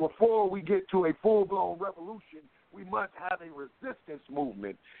 So before we get to a full-blown revolution, we must have a resistance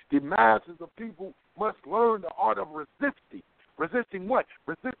movement. The masses of people must learn the art of resisting. Resisting what?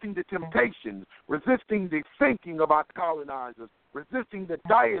 Resisting the temptations, resisting the thinking of our colonizers, resisting the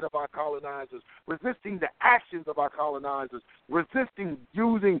diet of our colonizers, resisting the actions of our colonizers, resisting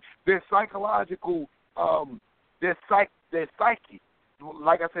using their psychological, their psyche,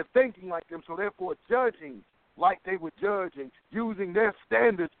 like I said, thinking like them, so therefore judging like they were judging, using their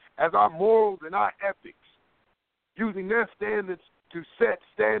standards as our morals and our ethics, using their standards to set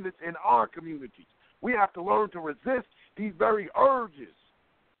standards in our communities. We have to learn to resist these very urges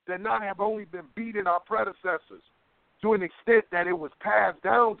that not have only been beaten our predecessors to an extent that it was passed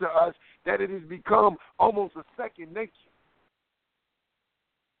down to us, that it has become almost a second nature.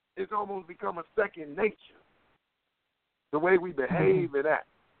 It's almost become a second nature, the way we behave and act.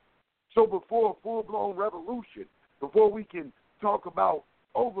 So before a full-blown revolution, before we can talk about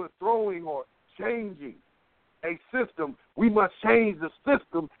overthrowing or changing a system, we must change the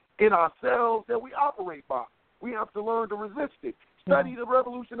system in ourselves that we operate by. We have to learn to resist it. Study the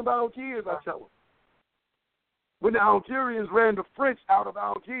revolution of Algiers, I tell them. When the Algerians ran the French out of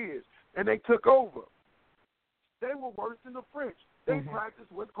Algiers and they took over, they were worse than the French. They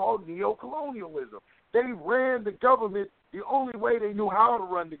practiced what's called neo-colonialism. They ran the government the only way they knew how to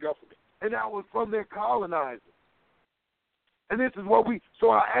run the government, and that was from their colonizers. And this is what so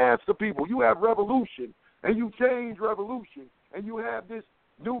I ask the people, you have revolution, and you change revolution, and you have this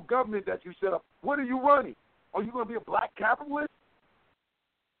new government that you set up. What are you running? Are you going to be a black capitalist?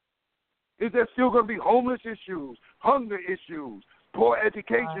 Is there still going to be homeless issues, hunger issues, poor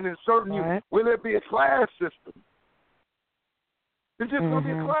education in certain units? Will there be a class system? It's just going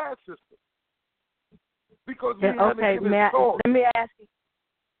to be a class system. Because we okay, haven't given thought. may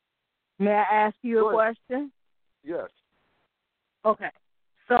I ask you a question? Yes. Okay.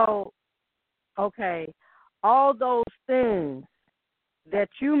 So, all those things that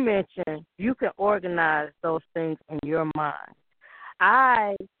you mentioned, you can organize those things in your mind.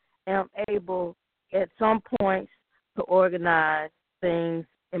 I am able at some points to organize things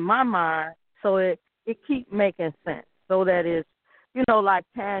in my mind so it keeps making sense, so that it's, like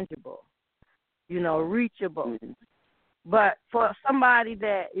tangible, reachable. Mm-hmm. But for somebody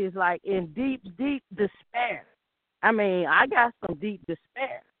that is like in deep, deep despair, I mean, I got some deep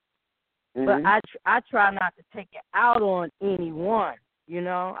despair, but I try not to take it out on anyone,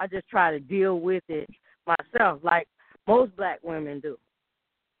 I just try to deal with it myself, like most black women do,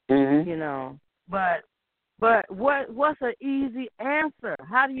 But what's an easy answer?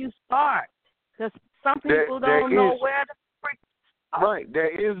 How do you start? Because some people don't know where to freak start. Right.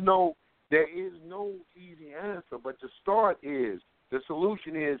 There is no easy answer, but the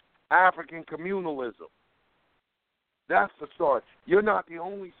solution is African communalism. That's the start. You're not the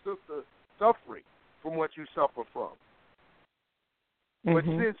only sister suffering from what you suffer from. But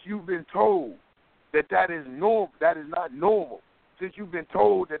since you've been told that is not normal, since you've been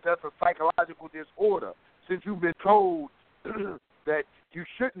told that that's a psychological disorder, since you've been told that you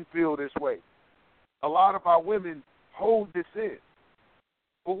shouldn't feel this way, a lot of our women hold this in.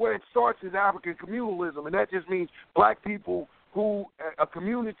 But where it starts is African communalism, and that just means black people who a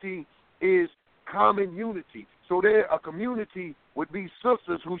community is common unity. So a community would be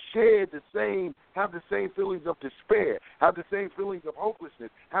sisters who have the same feelings of despair, have the same feelings of hopelessness,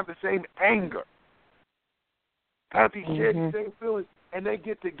 have the same anger, have these same feelings, and they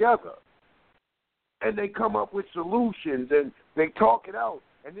get together, and they come up with solutions, and they talk it out,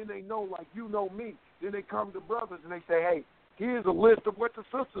 and then they know, like me, then they come to brothers, and they say, hey, here's a list of what the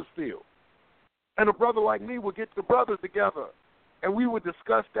sisters feel. And a brother like me would get the brothers together, and we would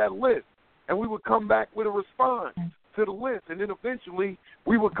discuss that list, and we would come back with a response to the list, and then eventually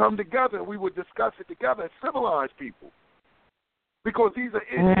we would come together, and we would discuss it together and civilize people. Because these are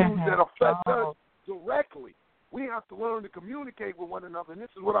issues that affect us directly. We have to learn to communicate with one another, and this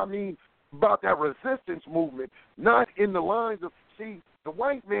is what I mean about that resistance movement, not in the lines of, see, the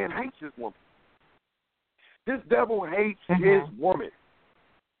white man hates his woman. This devil hates his woman.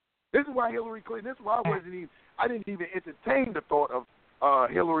 This is why Hillary Clinton, this is why I didn't even entertain the thought of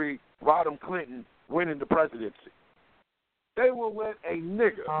Hillary Rodham Clinton winning the presidency. They will let a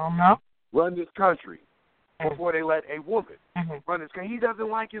nigger run this country before they let a woman run this country. He doesn't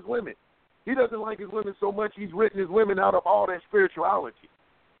like his women. He doesn't like his women so much he's written his women out of all their spirituality.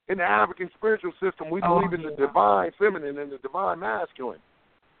 In the African spiritual system, we believe in the divine feminine and the divine masculine.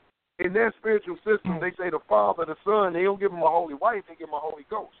 In their spiritual system, they say the Father, the Son, they don't give him a holy wife, they give him a Holy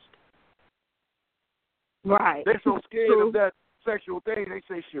Ghost. Right. They're so scared of that sexual thing, they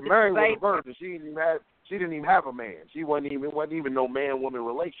say she married with a virgin. She didn't even have a man. It wasn't even no man-woman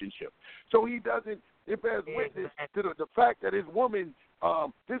relationship. So it bears witness to the fact that his woman,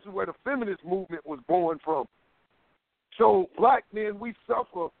 this is where the feminist movement was born from. So black men, we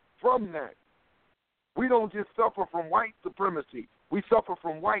suffer from that. We don't just suffer from white supremacy. We suffer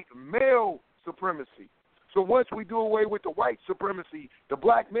from white male supremacy. So once we do away with the white supremacy, the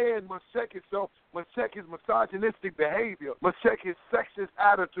black man must check himself, must check his misogynistic behavior, must check his sexist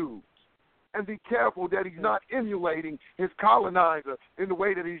attitudes, and be careful that he's not emulating his colonizer in the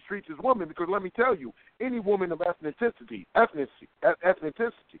way that he treats his woman. Because let me tell you, any woman of ethnicity,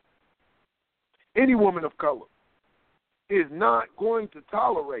 any woman of color is not going to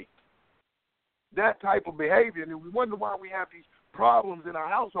tolerate that type of behavior. And we wonder why we have these problems in our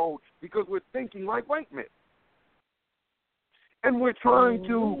household, because we're thinking like white men. And we're trying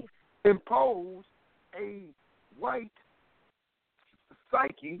to impose a white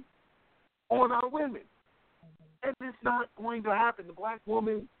psyche on our women. And it's not going to happen. The black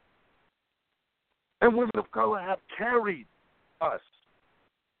woman and women of color have carried us.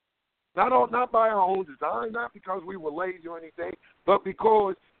 Not by our own design, not because we were lazy or anything, but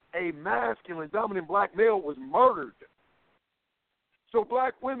because a masculine, dominant black male was murdered. So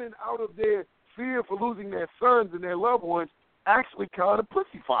black women, out of their fear for losing their sons and their loved ones, actually kind of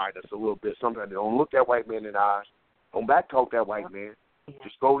pussyfied us a little bit. Sometimes they don't look that white man in the eyes. Don't backtalk that white man.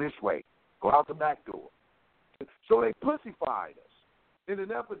 Just go this way. Go out the back door. So they pussyfied us in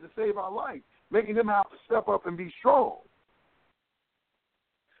an effort to save our life, making them have to step up and be strong.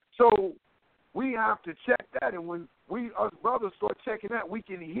 So we have to check that, and when we, us brothers, start checking that, we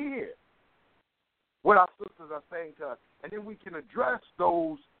can hear what our sisters are saying to us, and then we can address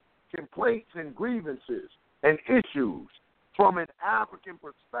those complaints and grievances and issues from an African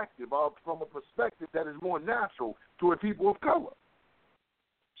perspective, or from a perspective that is more natural to a people of color.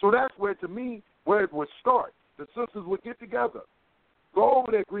 So that's where, to me, where it would start. The sisters would get together, go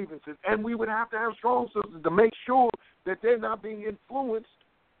over their grievances, and we would have to have strong sisters to make sure that they're not being influenced,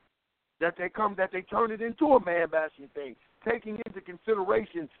 that they turn it into a man-bashing thing, taking into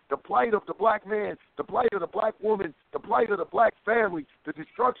consideration the plight of the black man, the plight of the black woman, the plight of the black family, the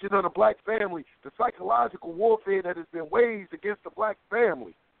destruction of the black family, the psychological warfare that has been waged against the black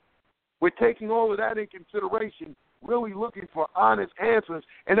family. We're taking all of that in consideration, really looking for honest answers,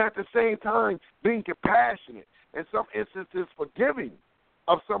 and at the same time being compassionate, in some instances forgiving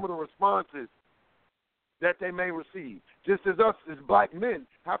of some of the responses that they may receive. Just as us as black men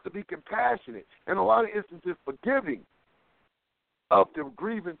have to be compassionate, and a lot of instances forgiving of the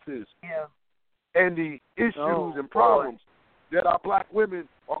grievances and the issues and problems that our black women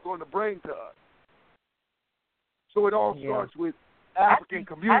are going to bring to us. So it all starts with African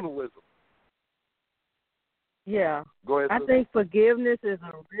communalism. Yeah. Go ahead. I think forgiveness is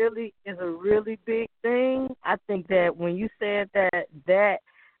a really big thing. I think that when you said that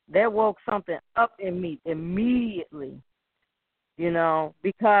woke something up in me immediately,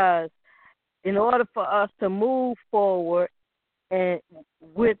 because in order for us to move forward and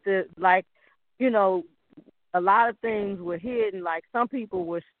with the, a lot of things were hidden, like some people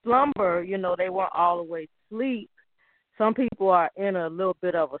were slumber, they weren't all the way asleep. Some people are in a little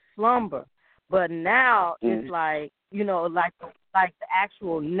bit of a slumber. But now it's like, like the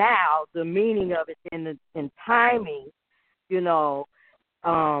actual now, the meaning of it in timing, you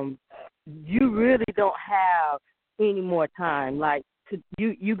really don't have any more time. Like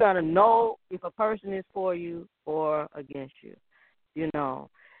you gotta know if a person is for you or against you.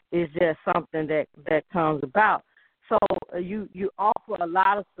 It's just something that comes about. So you offer a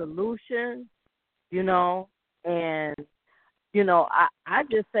lot of solutions, and I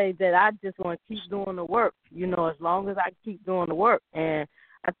just say that I just want to keep doing the work, as long as I keep doing the work. And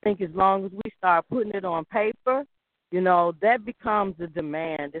I think as long as we start putting it on paper, that becomes a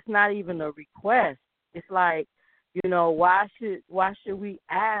demand. It's not even a request. It's like, why should we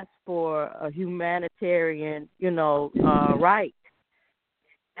ask for a humanitarian, right?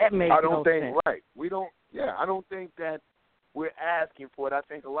 That makes no sense. Right. We don't, I don't think that we're asking for it. I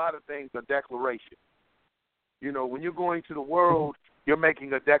think a lot of things are declarations. When you're going to the world, you're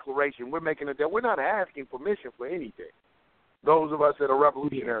making a declaration. We're not asking permission for anything. Those of us that are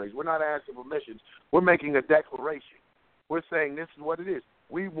revolutionaries, we're not asking permission. We're making a declaration. We're saying this is what it is.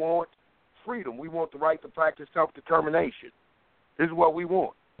 We want freedom. We want the right to practice self-determination. This is what we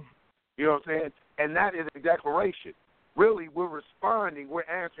want. You know what I'm saying? And that is a declaration. Really, we're responding. We're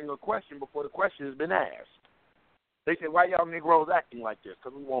answering a question before the question has been asked. They say, why y'all Negroes acting like this?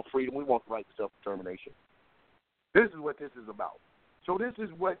 Because we want freedom. We want the right to self-determination. This is what this is about. So this is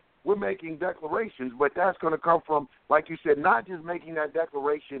what we're making declarations, but that's going to come from, like you said, not just making that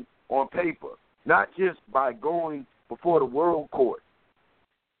declaration on paper, not just by going before the world court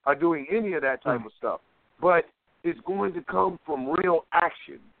or doing any of that type of stuff, but it's going to come from real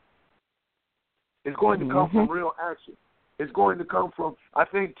action. It's going to come from real action. It's going to come from, I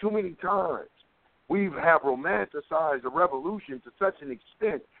think too many times, we have romanticized the revolution to such an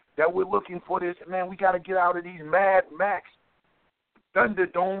extent that we're looking for this, man, we got to get out of these Mad Max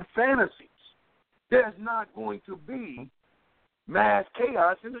Thunderdome fantasies. There's not going to be mass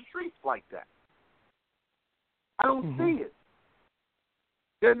chaos in the streets like that. I don't see it.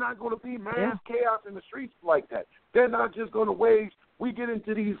 There's not going to be mass chaos in the streets like that. They're not just going to wage, we get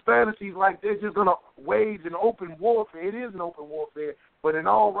into these fantasies like they're just going to wage an open warfare. It is an open warfare, but in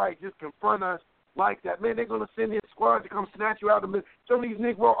all right, just confront us like that. Man, they're going to send in squads to come snatch you out of the some of these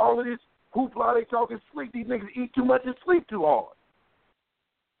niggas, all of this hoopla, they talking sleep. These niggas eat too much and sleep too hard.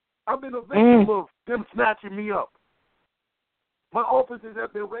 I've been a victim of them snatching me up. My offices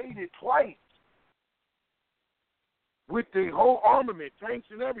have been raided twice with the whole armament, tanks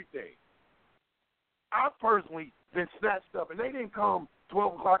and everything. I've personally been snatched up, and they didn't come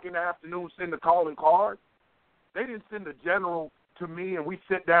 12 o'clock in the afternoon, send a calling card. They didn't send a general to me, and we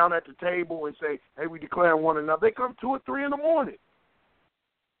sit down at the table and say, hey, we declare one another. They come 2 or 3 in the morning.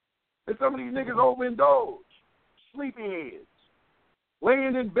 And some of these niggas overindulge, sleepyheads,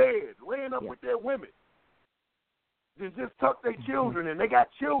 laying in bed, laying up with their women. They just tuck their children in. They got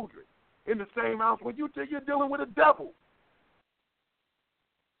children in the same house with you till you're dealing with a devil.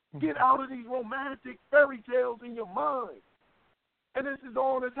 Get out of these romantic fairy tales in your mind. And this is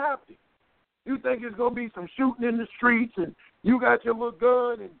all that's happening. You think it's going to be some shooting in the streets and you got your little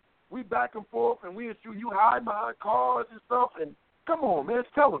gun and we back and forth and we shoot, you hide behind cars and stuff. And come on, man, it's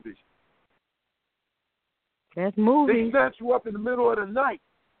television. That's They moving. snatch you up in the middle of the night.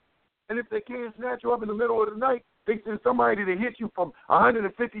 And if they can't snatch you up in the middle of the night, they send somebody to hit you from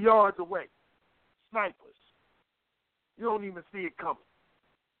 150 yards away. Snipers. You don't even see it coming.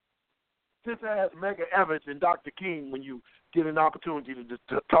 Just ask Mega Evans and Dr. King when you get an opportunity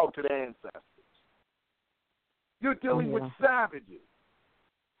to talk to the ancestors. You're dealing with savages.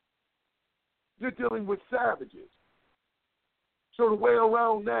 You're dealing with savages. So the way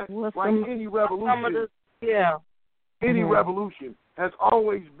around that, any revolution, any revolution has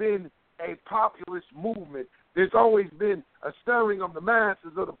always been a populist movement. There's always been a stirring of the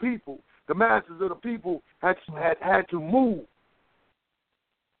masses of the people. The masses of the people had to move.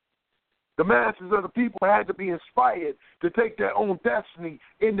 The masses of the people had to be inspired to take their own destiny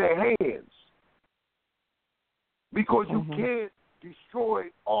in their hands. Because you can't destroy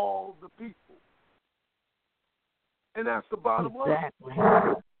all the people. And that's the bottom line.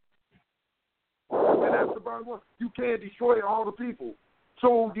 And that's the bottom line. You can't destroy all the people.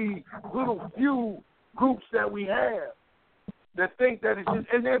 So the little few groups that we have that think that it's just,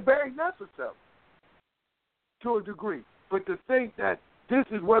 and they're very necessary to a degree, but to think that this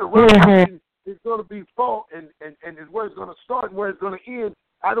is where the revolution is going to be fought and is where it's going to start and where it's going to end,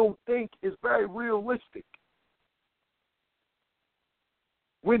 I don't think is very realistic.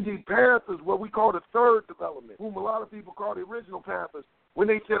 When the Panthers, what we call the third development, whom a lot of people call the original Panthers, when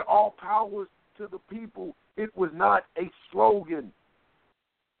they said all powers to the people, it was not a slogan.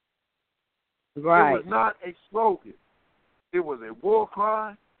 Right. It was not a slogan. It was a war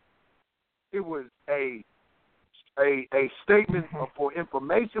cry. It was a statement for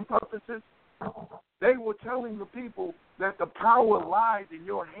information purposes. They were telling the people that the power lies in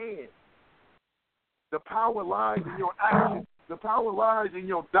your hands. The power lies in your actions. The power lies in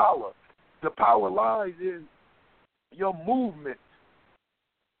your dollar. The power lies in your movement.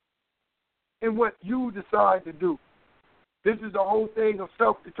 In what you decide to do. This is the whole thing of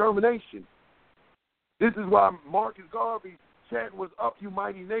self-determination. This is why Marcus Garvey said was up, you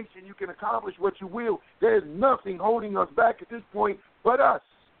mighty nation, you can accomplish what you will. There's nothing holding us back at this point but us.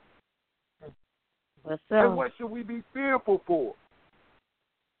 And what should we be fearful for?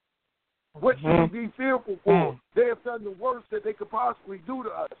 What should we be fearful for? They have done the worst that they could possibly do to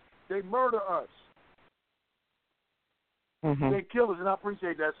us. They murder us. They kill us, and I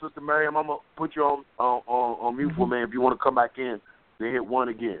appreciate that, Sister Miriam. I'm going to put you on mute for a minute. If you want to come back in, then hit one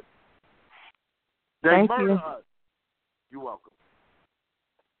again. They murder us. You're welcome.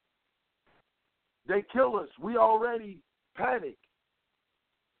 They kill us. We already panic.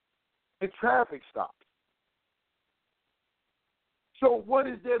 And traffic stops. So what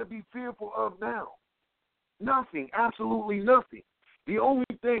is there to be fearful of now? Nothing. Absolutely nothing. The only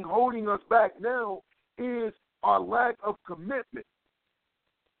thing holding us back now is our lack of commitment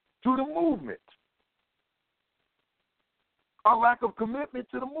to the movement. Our lack of commitment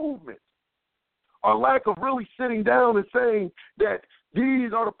to the movement. Our lack of really sitting down and saying that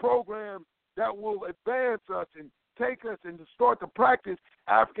these are the programs that will advance us and take us and to start to practice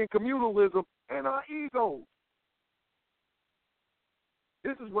African communalism and our egos.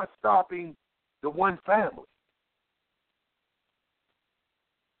 This is what's stopping the one family.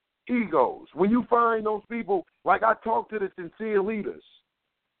 Egos. When you find those people, like I talked to the sincere leaders,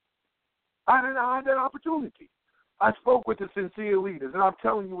 I had that opportunity. I spoke with the sincere leaders, and I'm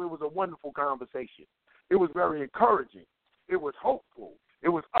telling you, it was a wonderful conversation. It was very encouraging. It was hopeful. It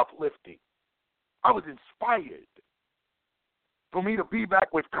was uplifting. I was inspired. For me to be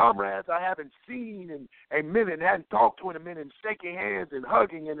back with comrades I haven't seen in a minute, hadn't talked to in a minute, and shaking hands and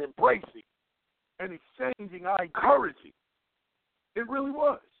hugging and embracing and exchanging our encouraging. It really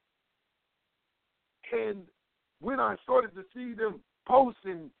was. And when I started to see them post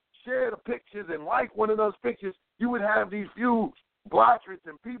and share the pictures and like one of those pictures, you would have these few blockers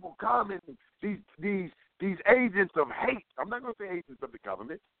and people commenting, these agents of hate. I'm not going to say agents of the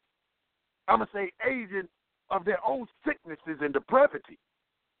government. I'm going to say agents of their own sicknesses and depravity.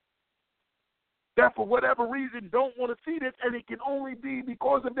 That for whatever reason don't want to see this, and it can only be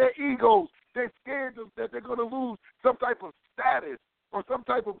because of their egos. They're scared that they're going to lose some type of status or some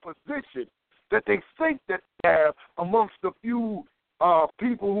type of position that they think that they have amongst the few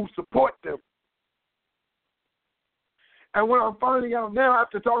people who support them. And what I'm finding out now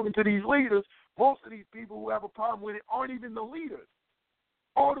after talking to these leaders, most of these people who have a problem with it aren't even the leaders.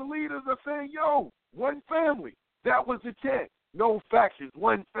 All the leaders are saying, yo, one family. That was the chant. No factions,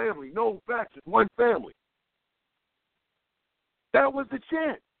 one family. No factions, one family. That was the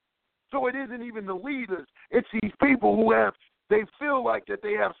chant. So it isn't even the leaders. It's these people who they feel like that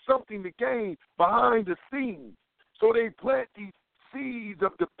they have something to gain behind the scenes. So they plant these seeds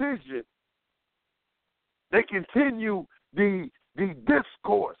of division They continue the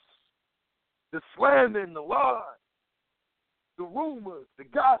discourse, the slander and the lies, the rumors, the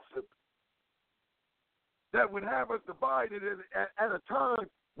gossip that would have us divided at a time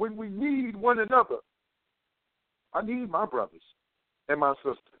when we need one another. I need my brothers and my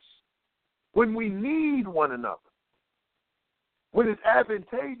sisters. When we need one another. When it's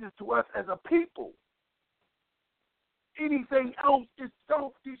advantageous to us as a people. Anything else is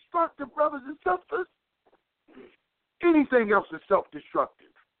self-destructive, brothers and sisters. Anything else is self-destructive.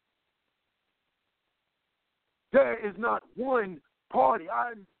 There is not one party.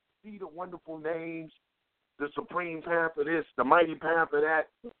 I see the wonderful names, the Supreme Panther this, the Mighty Panther that,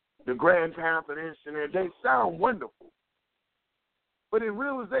 the Grand Panther this, and that. They sound wonderful. But in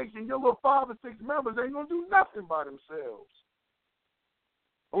realization, your little 5 or 6 members ain't going to do nothing by themselves.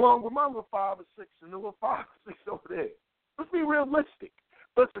 Along with my little 5 or 6 and the little 5 or 6 over there. Let's be realistic.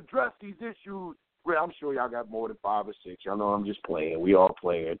 Let's address these issues. I'm sure y'all got more than 5 or 6. Y'all know I'm just playing. We all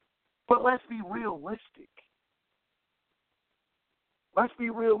playing. But let's be realistic. Let's be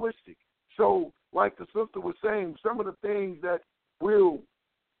realistic. So, like the sister was saying, some of the things that will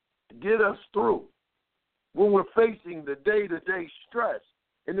get us through when we're facing the day-to-day stress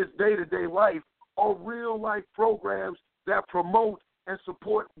in this day-to-day life are real-life programs that promote and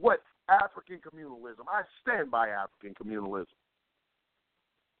support what? African communalism. I stand by African communalism.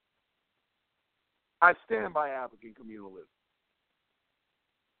 I stand by African communalism.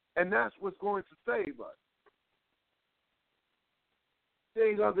 And that's what's going to save us.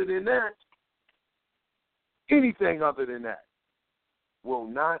 Anything other than that will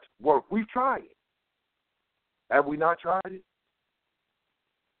not work. We've tried it. Have we not tried it?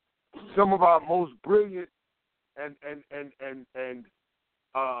 Some of our most brilliant and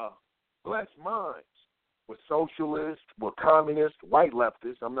blessed minds were socialists, were communists, white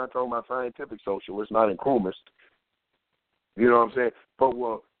leftists. I'm not talking about scientific socialists, not inclusionists. You know what I'm saying? But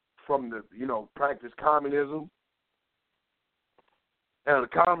were from the, practice communism. And the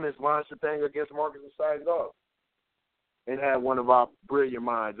communists launched a thing against Marcus and Saigon. And had one of our brilliant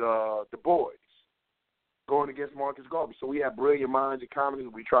minds, Du Bois, going against Marcus Garvey. So we have brilliant minds in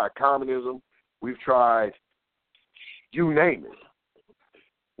communism. We tried communism. We've tried, you name it.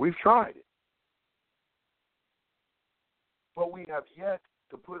 We've tried it. But we have yet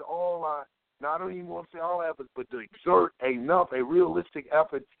to put all our, now I don't even want to say all efforts, but to exert a realistic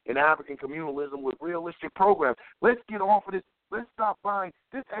effort in African communalism with realistic programs. Let's get off of this. Let's stop buying.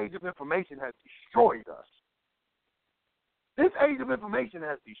 This age of information has destroyed us. This age of information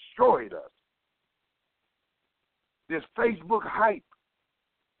has destroyed us. This Facebook hype,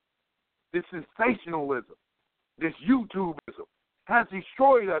 this sensationalism, this YouTubeism has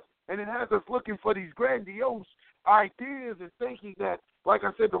destroyed us, and it has us looking for these grandiose ideas and thinking that, like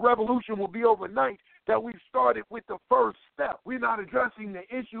I said, the revolution will be overnight, that we've started with the first step. We're not addressing the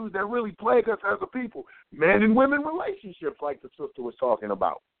issues that really plague us as a people. Man and women relationships, like the sister was talking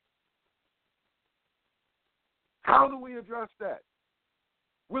about. How do we address that?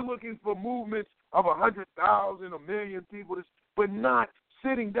 We're looking for movements of 100,000, 1 million people, but not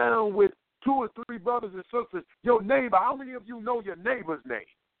sitting down with 2 or 3 brothers and sisters. Your neighbor, how many of you know your neighbor's name?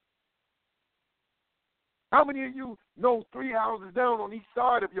 How many of you know 3 houses down on each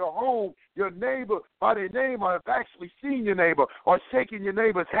side of your home, your neighbor by their name, or have actually seen your neighbor or shaking your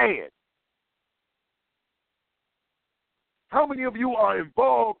neighbor's hand? How many of you are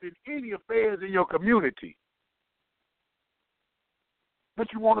involved in any affairs in your community?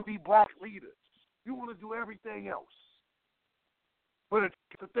 But you want to be black leaders. You want to do everything else. But it's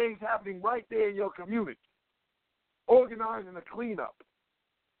the things happening right there in your community. Organizing a cleanup.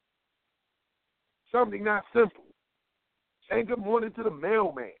 Something not simple. Saying good morning to the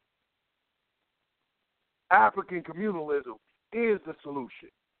mailman. African communalism is the solution.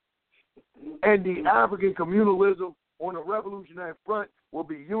 And the African communalism on the revolutionary front will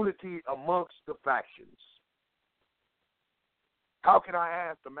be unity amongst the factions. How can I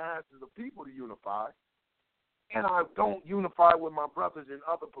ask the masses of people to unify, and I don't unify with my brothers in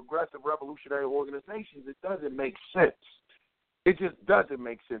other progressive revolutionary organizations? It doesn't make sense. It just doesn't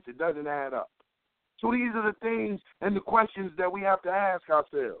make sense. It doesn't add up. So these are the things and the questions that we have to ask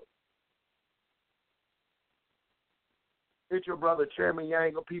ourselves. It's your brother, Chairman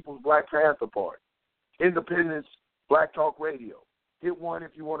Yang of People's Black Panther Party. Independence, Black Talk Radio. Hit one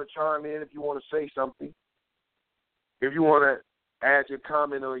if you want to chime in, if you want to say something. If you want to add your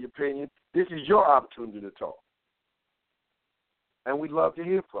comment or your opinion, this is your opportunity to talk. And we'd love to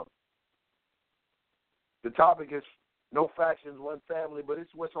hear from you. The topic is no factions, one family, but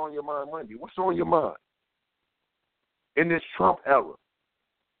it's what's on your mind Monday. What's on your mind in this Trump era?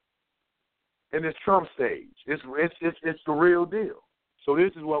 in this Trump stage. It's the real deal. So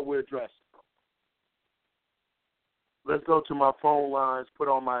this is what we're addressing. Let's go to my phone lines, put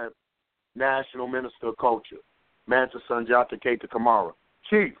on my National Minister of Culture, Manta Sanjata Keita Kamara.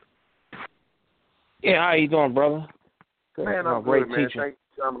 Chief. Yeah, how you doing, brother? Good. Man, I'm great good, man. teaching.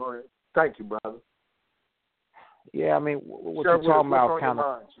 Thank you, brother. Yeah, I mean, what you're talking about kind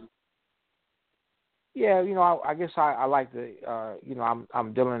of... Yeah, I guess I like the,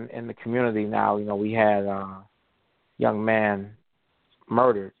 I'm dealing in the community now. We had a young man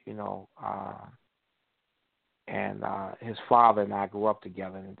murdered, and his father and I grew up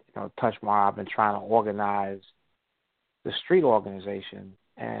together. And, touched my heart. I've been trying to organize the street organization,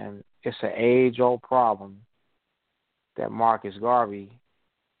 and it's an age-old problem that Marcus Garvey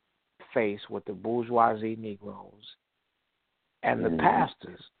faced with the bourgeoisie Negroes and the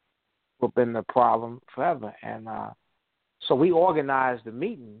pastors, who've been the problem forever. And so we organized the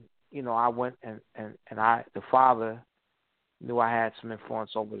meeting. I went and the father knew I had some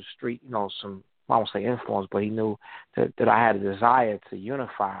influence over the street, some, I won't say influence, but he knew that I had a desire to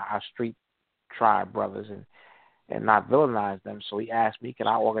unify our street tribe brothers and not villainize them. So he asked me, can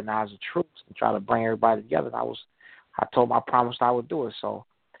I organize the troops and try to bring everybody together? And I told him I promised I would do it. So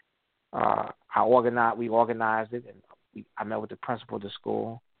we organized it, and I met with the principal of the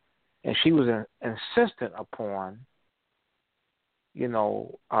school, and she was insistent upon,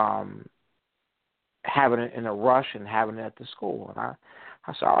 having it in a rush and having it at the school. And I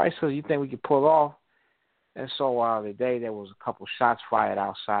said, all right, so you think we could pull it off? And so the day there was a couple shots fired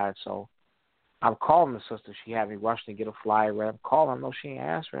outside, so I'm calling the sister. She had me rush to get a flyer ready. I'm calling. I know she ain't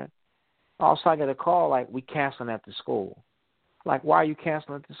answering. All of a sudden I get a call like, we canceling at the school. Like, why are you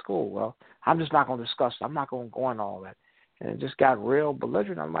canceling at the school? Well, I'm just not going to discuss it. I'm not going to go into all that. And it just got real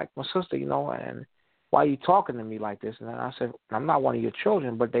belligerent. I'm like, my sister, and why are you talking to me like this? And then I said, I'm not one of your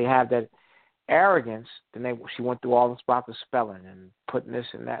children, but they have that arrogance. Then she went through all this about the spelling and putting this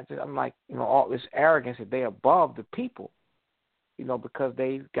and that. I'm like, all this arrogance that they're above the people, because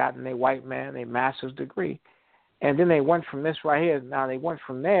they've gotten their white man, their master's degree. And then they went from this right here. Now they went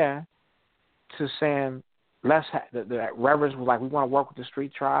from there to saying, the reverends was like, we want to work with the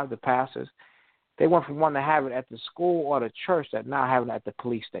street tribe, the pastors. They went from wanting to have it at the school or the church that now having it at the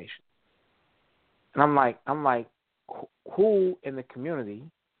police station. And I'm like, who in the community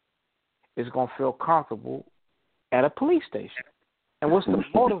is going to feel comfortable at a police station? And what's the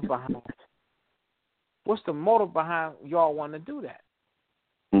motive behind it? What's the motive behind y'all wanting to do that?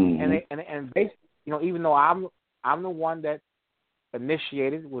 Mm-hmm. And basically, even though I'm the one that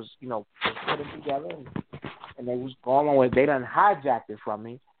initiated, was put it together, and they was going on with it. They done hijacked it from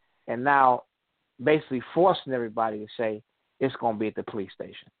me, and now basically forcing everybody to say it's going to be at the police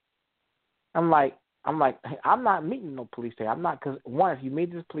station. I'm like, hey, I'm not meeting no police station. I'm not, because one, if you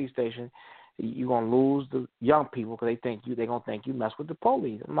meet this police station, you're going to lose the young people because they're going to think you mess with the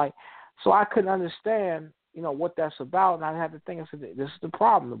police. I'm like, so I couldn't understand, what that's about, and I had to think. I said, this is the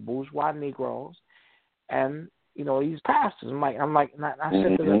problem: the bourgeois Negroes and these pastors. I'm like, and I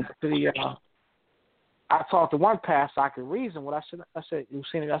said to the I talked to one pastor I could reason what I said, you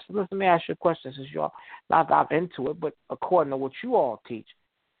seen it. I said, listen, let me ask you a question since y'all not got into it, but according to what you all teach,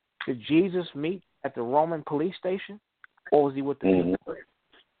 did Jesus meet at the Roman police station, or was he with the people?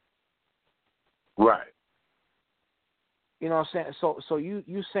 Right. You know what I'm saying? So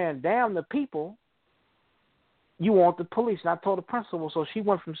you saying, damn the people, you want the police. And I told the principal, so she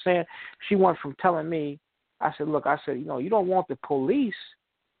went from telling me, I said, look, you don't want the police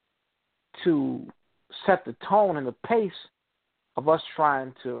to set the tone and the pace of us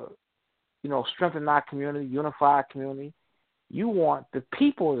trying to, strengthen our community, unify our community. You want the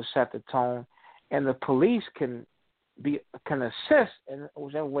people to set the tone, and the police can assist in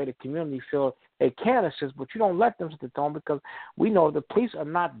whichever way the community feels they can assist, but you don't let them set the tone, because we know the police are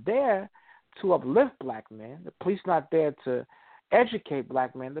not there to uplift black men. The police are not there to educate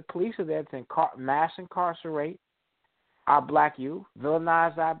black men. The police are there to mass incarcerate our black youth,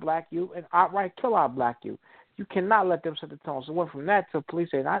 villainize our black youth, and outright kill our black youth. You cannot let them set the tone. So went from that to police,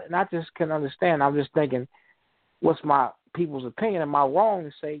 and I just couldn't understand. I'm just thinking, what's my people's opinion? Am I wrong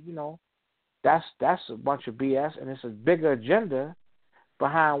to say, that's a bunch of BS, and it's a bigger agenda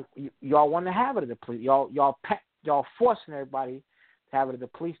behind y'all want to have it at the police. Y'all forcing everybody to have it at the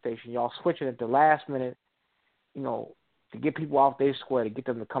police station. Y'all switching at the last minute, to get people off their square, to get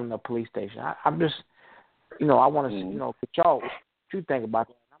them to come to the police station. I'm just, I want to, but y'all, what you think about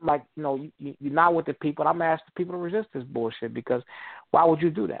that? I'm like, you're not with the people. I'm asking the people to resist this bullshit, because why would you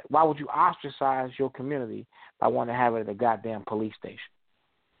do that? Why would you ostracize your community by wanting to have it at a goddamn police station?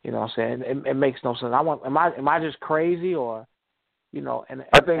 You know what I'm saying? It makes no sense. Am I just crazy, or You know, and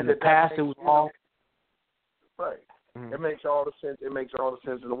I think in the past it was all right. Mm-hmm. It makes all the sense. It makes all the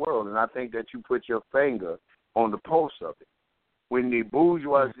sense in the world, and I think that you put your finger on the pulse of it. When the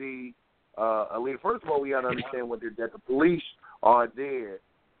bourgeoisie, first of all, we got to understand that the police are there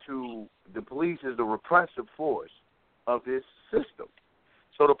to. The police is the repressive force of this system.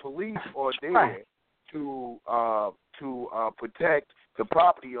 So the police are there to protect the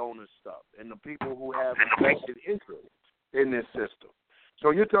property owners' stuff and the people who have invested interest in this system.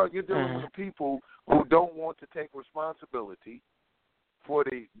 So you're dealing with the people who don't want to take responsibility for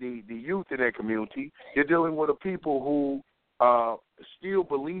the youth in their community. You're dealing with the people who still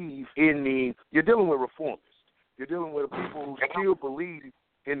believe in you're dealing with reformists. You're dealing with the people who still believe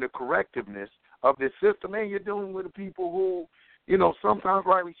in the correctiveness of this system, and you're dealing with the people who, sometimes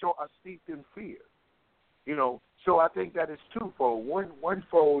rightly so are steeped in fear. So I think that it's twofold. One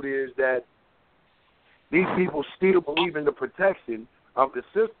fold is that these people still believe in the protection of the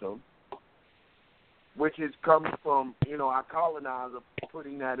system, which is coming from, our colonizer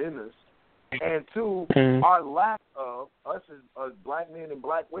putting that in us. And two, our lack of, us as black men and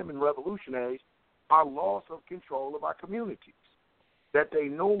black women revolutionaries, our loss of control of our communities, that they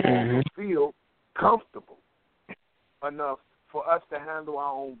no longer feel comfortable enough for us to handle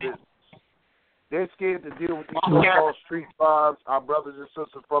our own business. They're scared to deal with these so-called street tribes, our brothers and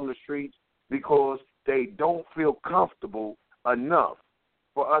sisters from the streets, because they don't feel comfortable enough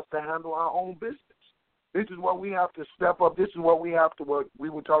for us to handle our own business. This is what we have to step up. This is what we have to, what we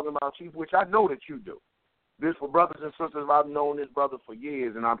were talking about, Chief, which I know that you do. This for brothers and sisters, I've known this brother for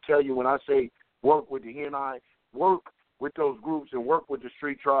years, and I'll tell you when I say work with he and I work with those groups and work with the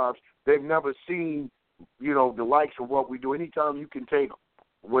street tribes, they've never seen, the likes of what we do. Anytime you can take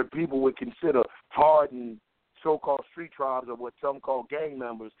what people would consider hardened so-called street tribes or what some call gang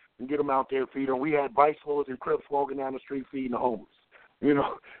members and get them out there feeding. We had Vice Lords and Crips walking down the street feeding the homeless.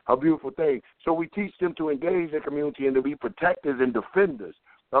 A beautiful thing. So we teach them to engage their community and to be protectors and defenders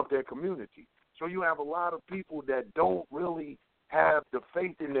of their community. So you have a lot of people that don't really have the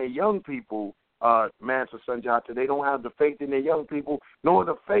faith in their young people, Mansa Sanjata. They don't have the faith in their young people, nor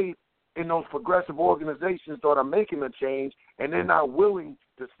the faith in those progressive organizations that are making a change, and they're not willing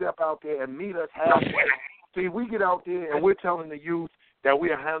to step out there and meet us halfway. See, we get out there and we're telling the youth that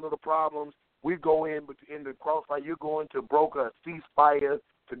we'll handle the problems. We go in the crossfire. You're going to broker a ceasefire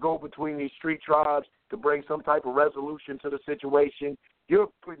to go between these street tribes to bring some type of resolution to the situation. You're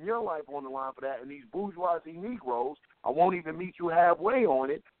putting your life on the line for that. And these bourgeoisie Negroes, I won't even meet you halfway on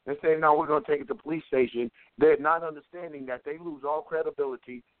it and say, no, we're going to take it to the police station. They're not understanding that they lose all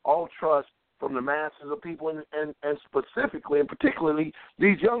credibility, all trust from the masses of people and specifically and particularly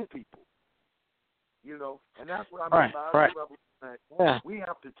these young people. And that's what I mean by revolution. Yeah. We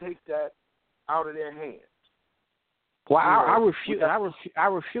have to take that out of their hands. Well, I refuse. I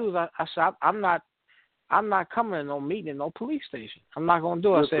refuse. I said I'm not coming to no meeting in no police station. I'm not going to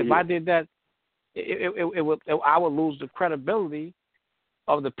do it. I said if I did that, I would lose the credibility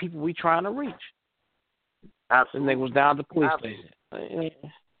of the people we trying to reach. Absolutely. And they was down at the police station.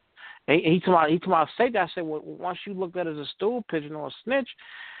 He told me I say that. I said, well, once you look at it as a stool pigeon or a snitch,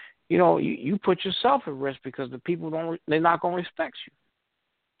 you put yourself at risk because the people they're not going to respect you.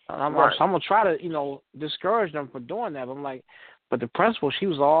 So I'm going to try to, discourage them from doing that. But I'm like, but the principal, she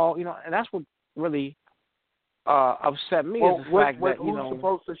was all, and that's what really upset me is the fact that, who's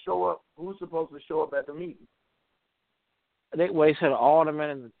supposed to show up? Who's supposed to show up at the meeting? They said the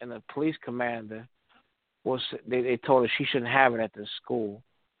alderman and the police commander they told her she shouldn't have it at the school,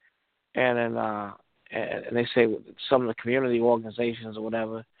 and then and they say some of the community organizations or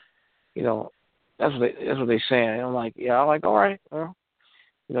whatever, that's what they saying. And I'm like, yeah, I'm like, all right, well,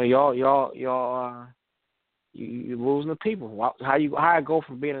 y'all you losing the people. How I go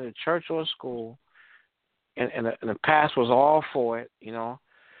from being in a church or a school, and the past was all for it,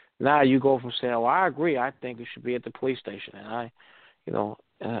 Now you go from saying, well, I agree, I think it should be at the police station, and I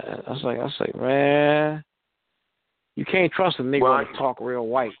was like, man, you can't trust a Negro to talk real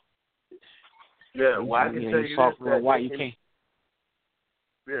white. Yeah, well, I can tell you talk this, real white. You can't.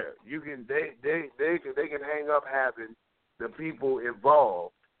 Yeah, you can. They can hang up having the people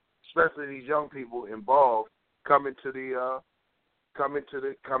involved, especially these young people involved, coming to the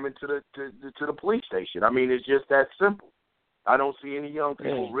police station. I mean, it's just that simple. I don't see any young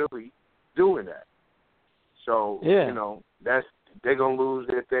people really doing that. So they're gonna lose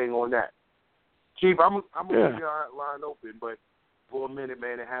their thing on that. Chief, I'm gonna leave your line open, but for a minute,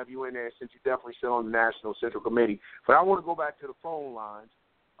 man, and have you in there since you definitely sit on the National Central Committee. But I want to go back to the phone lines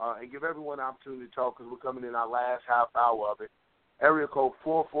and give everyone an opportunity to talk because we're coming in our last half hour of it. Area code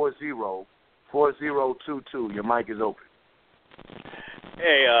 440-4022. Your mic is open.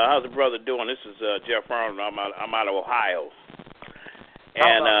 Hey, how's the brother doing? This is Jeff Arnold. I'm out of Ohio.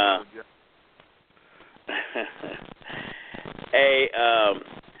 And hey,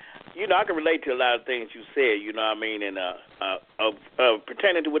 I can relate to a lot of things you said. You know what I mean? And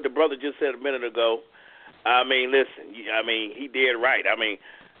pertaining to what the brother just said a minute ago. I mean, listen. I mean, he did right. I mean,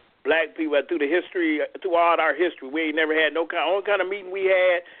 black people throughout our history, we ain't never had only kind of meeting we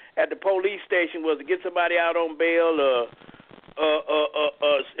had at the police station was to get somebody out on bail or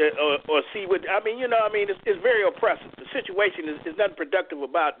see what I mean. It's very oppressive. The situation is nothing productive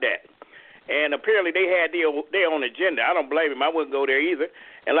about that. And apparently they had their own agenda. I don't blame him. I wouldn't go there either.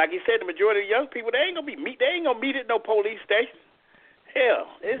 And like he said, the majority of the young people, they ain't gonna meet at no police station. Hell,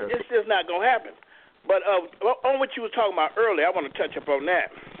 it's just not gonna happen. But on what you was talking about earlier, I want to touch up on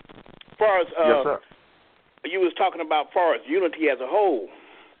that. As far as yes, sir. You was talking about as far as unity as a whole.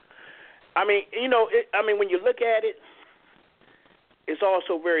 I mean, when you look at it, it's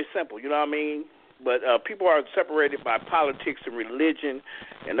also very simple. You know what I mean? But people are separated by politics and religion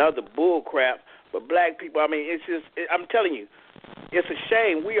and other bull crap. But black people, I mean, I'm telling you, it's a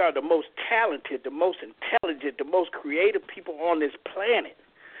shame. We are the most talented, the most intelligent, the most creative people on this planet.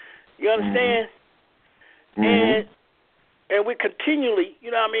 You understand? Mm-hmm. And we continually,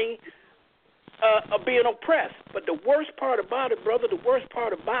 are being oppressed. But the worst part about it, brother,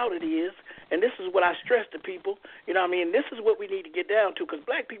 is, and this is what I stress to people, this is what we need to get down to, because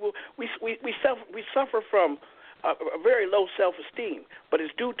black people, we suffer from a very low self-esteem, but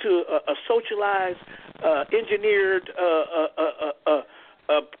it's due to a socialized, engineered a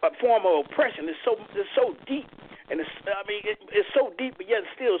form of oppression. It's so deep, and it's so deep, but yet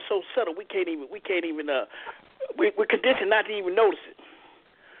still so subtle. We're conditioned not to even notice it.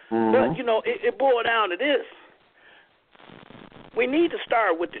 Mm-hmm. But it boiled down to this. We need to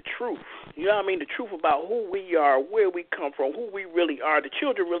start with the truth. You know what I mean? The truth about who we are, where we come from, who we really are. The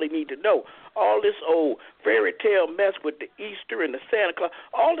children really need to know. All this old fairy tale mess with the Easter and the Santa Claus,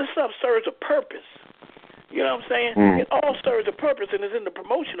 all this stuff serves a purpose. You know what I'm saying? It all serves a purpose and is in the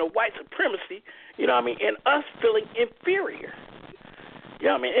promotion of white supremacy, and us feeling inferior. You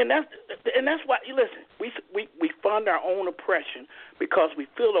know what I mean? And that's why, listen, we fund our own oppression because we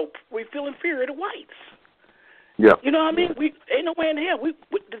feel inferior to whites. Yeah. You know what I mean? We ain't no way in hell.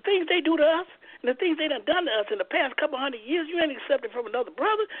 The things they do to us and the things they done to us in the past couple hundred years, you ain't accepted from another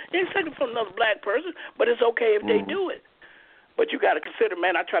brother, you ain't accepted from another black person, but it's okay if they do it. But you got to consider,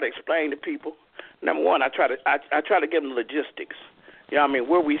 man, I try to explain to people. Number one, I try to give them logistics. You know what I mean?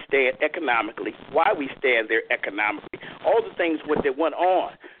 Where we stand economically, why we stand there economically, all the things what that went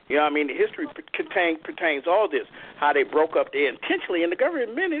on. You know what I mean? The history pertains all this. How they broke up, they intentionally, and the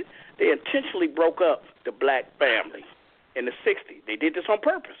government admitted, they intentionally broke up the black family in the 60s. They did this on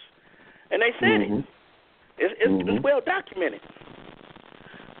purpose. And they said it. It's well documented.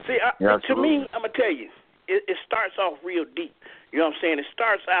 See, to me, I'm going to tell you, it starts off real deep. You know what I'm saying? It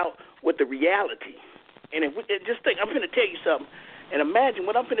starts out with the reality. And just think, I'm going to tell you something. And imagine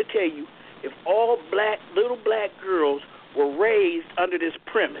what I'm going to tell you if all little black girls were raised under this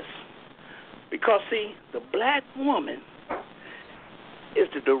premise. Because, see, the black woman is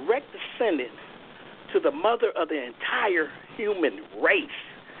the direct descendant to the mother of the entire human race.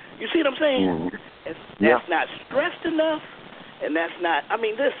 You see what I'm saying? That's not stressed enough, and that's not,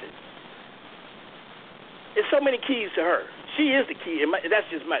 listen, there's so many keys to her. She is the key, and that's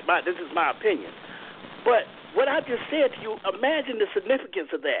just this is my opinion. But what I just said to you, imagine the significance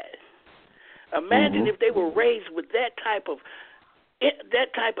of that. Imagine if they were raised with that type of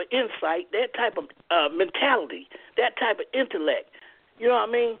insight, that type of mentality, that type of intellect. You know what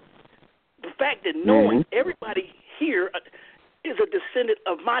I mean? The fact that knowing everybody here is a descendant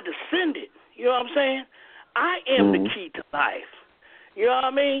of my descendant. You know what I'm saying? I am the key to life. You know what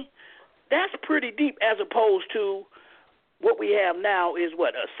I mean? That's pretty deep as opposed to what we have now is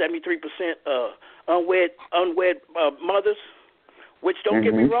 73% unwed mothers, which don't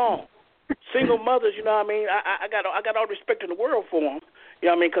get me wrong, single mothers. You know what I mean? I got all the respect in the world for them. You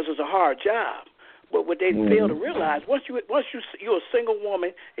know what I mean? Because it's a hard job. But what they fail to realize, once you're a single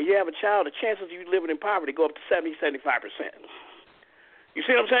woman and you have a child, the chances of you living in poverty go up to 70-75%. You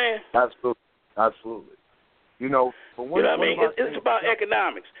see what I'm saying? Absolutely. But you know what I mean? It's about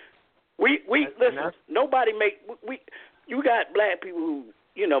economics. We listen. Nobody you got black people who,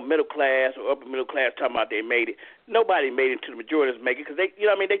 middle class or upper middle class talking about they made it. Nobody made it until the majority make it because they,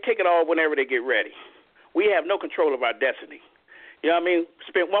 they take it all whenever they get ready. We have no control of our destiny. You know what I mean?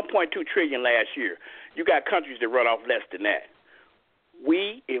 Spent $1.2 trillion last year. You got countries that run off less than that.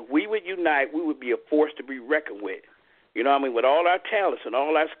 If we would unite, we would be a force to be reckoned with. You know what I mean? With all our talents and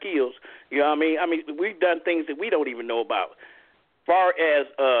all our skills, you know what I mean? We've done things that we don't even know about. far as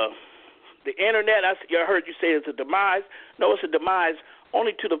the internet, I heard you say it's a demise. No, it's a demise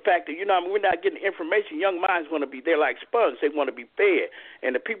only to the fact that, we're not getting information. Young minds want to be there like sponges. They want to be fed.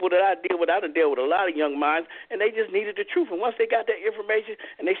 And the people that I deal with a lot of young minds, and they just needed the truth. And once they got that information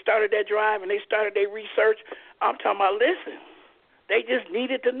and they started that drive and they started their research, I'm talking about, listen, they just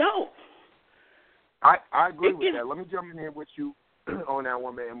needed to know. I agree with that. Let me jump in here with you on that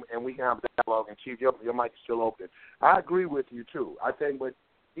one, man, and we can have a dialogue. And, Chief, your mic is still open. I agree with you, too. I think, but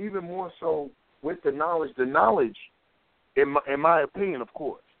even more so with the knowledge, in my opinion, of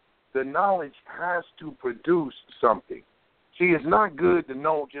course, the knowledge has to produce something. See, it's not good to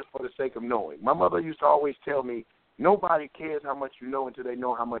know just for the sake of knowing. My mother used to always tell me, nobody cares how much you know until they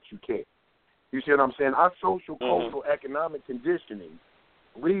know how much you care. You see what I'm saying? Our social, cultural, economic conditioning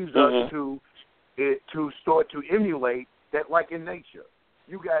leads us to start to emulate that, like in nature.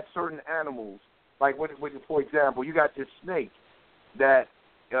 You got certain animals, like, for example, you got this snake that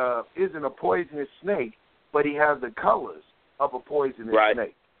isn't a poisonous snake, but he has the colors of a poisonous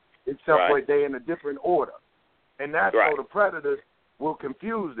snake, except for they're in a different order. And that's so the predators will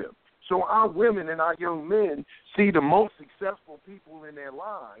confuse them. So our women and our young men see the most successful people in their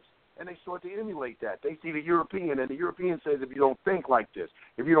lives, and they start to emulate that. They see the European, and the European says, if you don't think like this,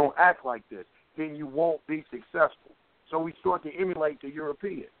 if you don't act like this, then you won't be successful. So we start to emulate the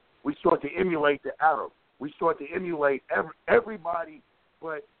European. We start to emulate the Arab. We start to emulate everybody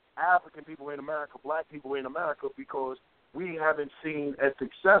but African people in America, black people in America, because we haven't seen a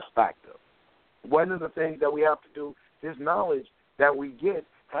success factor. One of the things that we have to do, this knowledge that we get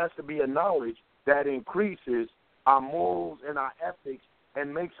has to be a knowledge that increases our morals and our ethics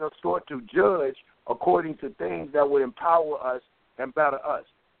and makes us start to judge according to things that would empower us and better us.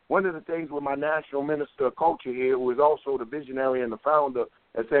 One of the things with my National Minister of Culture here, who is also the visionary and the founder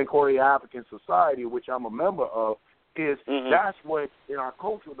at St. Corey African Society, which I'm a member of, is that's what, in our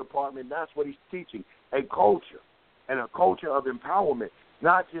cultural department, that's what he's teaching, a culture, and a culture of empowerment,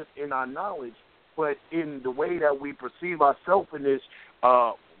 not just in our knowledge, but in the way that we perceive ourselves in this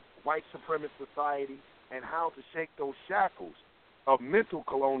white supremacist society, and how to shake those shackles of mental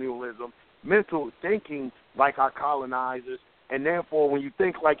colonialism, mental thinking like our colonizers, and therefore when you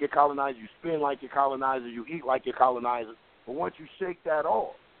think like your colonizers, you spin like your colonizers, you eat like your colonizers. But once you shake that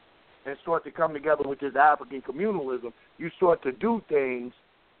off and start to come together with this African communalism, you start to do things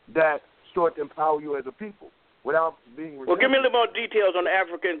that start to empower you as a people without being resentful. Well, give me a little more details on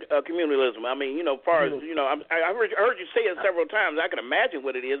African communalism. I mean, as far as, I heard you say it several times. I can imagine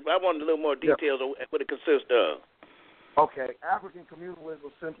what it is, but I wanted a little more details on what it consists of. Okay, African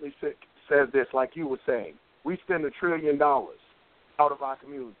communalism simply says this, like you were saying. We spend $1 trillion out of our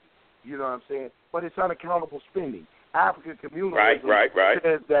community. You know what I'm saying? But it's unaccountable spending. African communalism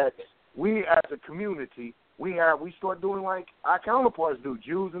says that we as a community, we start doing like our counterparts do,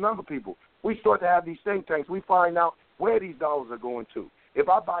 Jews and other people. We start to have these think tanks. We find out where these dollars are going to. If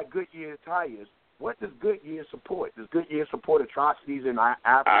I buy Goodyear tires, what does Goodyear support? Does Goodyear support atrocities in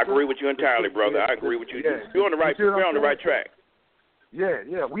Africa? I agree with you entirely, brother. I agree with you. Yeah. You're on the right. We're on the right track. Yeah.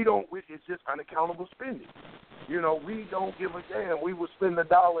 We don't. It's just unaccountable spending. We don't give a damn. We will spend the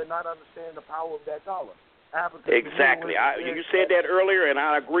dollar and not understand the power of that dollar. Exactly. You said that earlier, and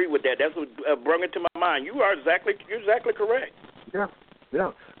I agree with that. That's what brought it to my mind. You're exactly correct.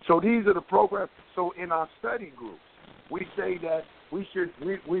 Yeah. So these are the programs. So in our study groups, we say that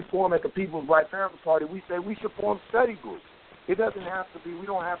we form at the People's Right Parents Party. We say we should form study groups. It doesn't have to be. We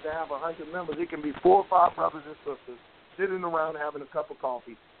don't have to have 100 members. It can be 4 or 5 brothers and sisters sitting around having a cup of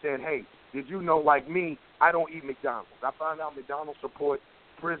coffee, saying, "Hey, did you know? Like me, I don't eat McDonald's. I found out McDonald's supports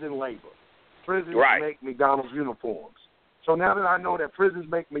prison labor. Prisons make McDonald's uniforms. So now that I know that prisons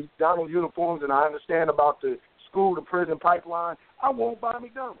make McDonald's uniforms and I understand about the school-to-prison pipeline, I won't buy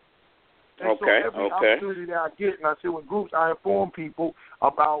McDonald's." And so every opportunity that I get, and I sit with groups, I inform people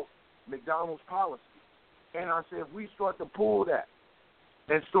about McDonald's policy. And I say, if we start to pull that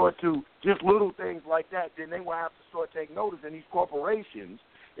and start to just little things like that, then they will have to start taking notice. And these corporations,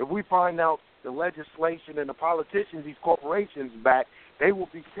 if we find out the legislation and the politicians these corporations back, they will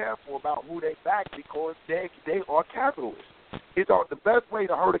be careful about who they back because they are capitalists. The best way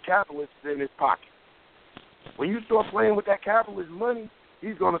to hurt a capitalist is in his pocket. When you start playing with that capitalist money,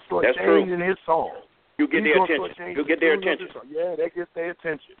 he's going to start changing his song. You get their attention. You get their attention. Yeah, they get their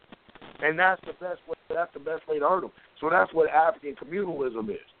attention. And that's the best way. That's the best way to hurt them. So that's what African communalism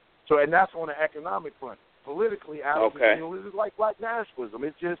is. So, and that's on the economic front. Politically, African communalism is like black nationalism.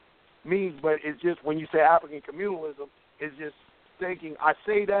 It just means, but it's just when you say African communalism, it's just thinking. I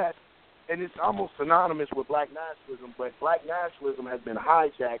say that, and it's almost synonymous with black nationalism. But black nationalism has been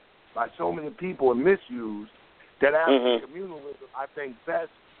hijacked by so many people and misused that African communalism, I think, best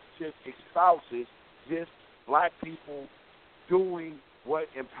just espouses just black people doing what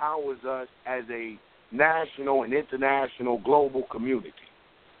empowers us as a national and international global community.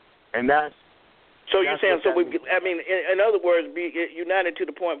 And that's so you're saying, so we, I mean, in other words, be united to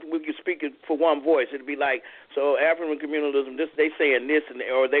the point we can speak it for one voice. It'd be like, so African communalism, this they saying this, and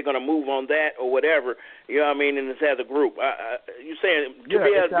or they're going to move on that or whatever. You know what I mean? And it's as a group. You're saying to be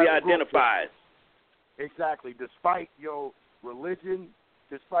able to be identified. Exactly. Despite your religion,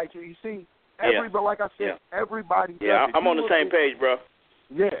 despite your, you see, everybody, like I said, everybody. Yeah, I'm on the same page, bro.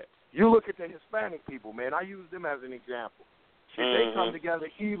 Yeah. You look at the Hispanic people, man. I use them as an example. They come together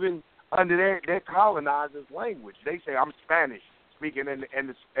even under their colonizers' language. They say, I'm Spanish speaking, and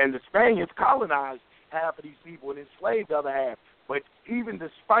the Spaniards colonized half of these people and enslaved the other half. But even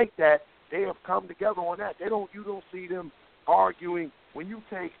despite that, they have come together on that. You don't see them arguing. When you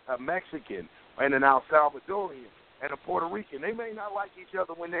take a Mexican and an El Salvadorian and a Puerto Rican, they may not like each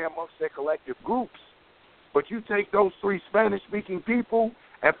other when they're amongst their collective groups. But you take those three Spanish-speaking people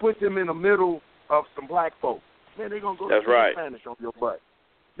and put them in the middle of some black folks, man, they're going to go to speak Spanish on your butt.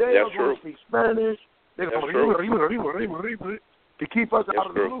 They're going to speak Spanish. They're going to keep us out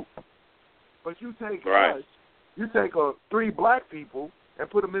of the loop. But you take us, you take three black people and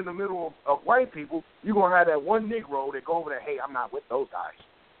put them in the middle of white people, you're going to have that one Negro that go over there, hey, I'm not with those guys.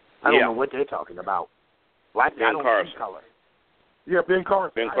 I don't know what they're talking about. Black guy don't see color. Yeah, Ben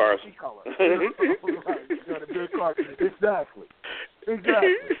Carson. Ben Carson. See color. Ben Carson. Exactly.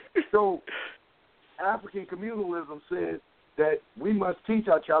 So African communalism says that we must teach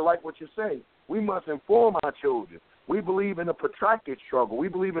our child, like what you're saying, we must inform our children. We believe in a protracted struggle. We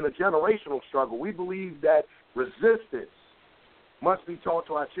believe in a generational struggle. We believe that resistance must be taught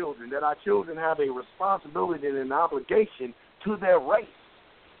to our children, that our children have a responsibility and an obligation to their race.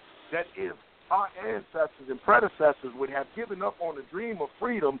 That if our ancestors and predecessors would have given up on the dream of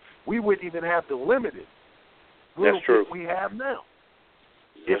freedom, we wouldn't even have the limited little bit we have now.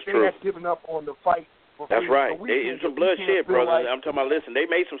 If they had given up on the fight for freedom. That's right. So it was some bloodshed, brother. I'm talking about, listen, they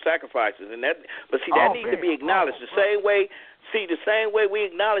made some sacrifices, and that. But see, that needs to be acknowledged the same way. See, the same way we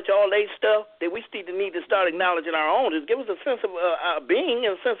acknowledge all their stuff, that we need to start acknowledging our own. Just give us a sense of being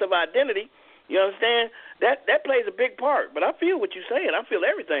and a sense of identity. You understand? That plays a big part. But I feel what you're saying. I feel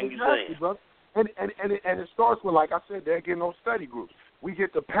everything you're saying. Brother. And it starts with, like I said, they're getting those study groups. We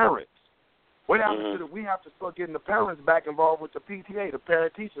get the parents. What happens to we have to start getting the parents back involved with the PTA, the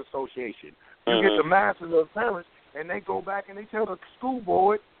Parent Teacher Association. You get the masses of parents, and they go back and they tell the school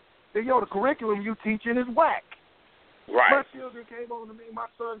board that, the curriculum you teaching is whack. Right. My children came on to me, my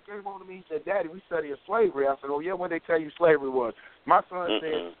son came on to me, he said, Daddy, we studying slavery. I said, oh, yeah, when they tell you slavery was? My son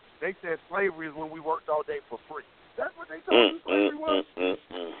said, they said slavery is when we worked all day for free. That's what they told you slavery was?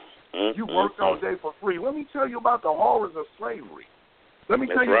 You worked all day for free. Let me tell you about the horrors of slavery. Let me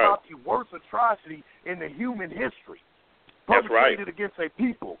tell you about the worst atrocity in the human history perpetrated against a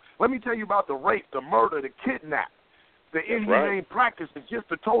people. Let me tell you about the rape, the murder, the kidnap, the inhumane practices, just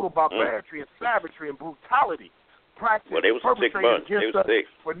the total barbarity and savagery and brutality practiced perpetrated against us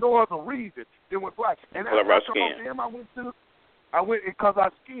for no other reason than with blacks. And after I talked to him, I went because I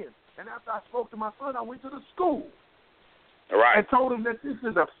skinned. And after I spoke to my son, I went to the school. And told him that this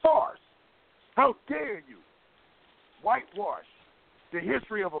is a farce. How dare you whitewash the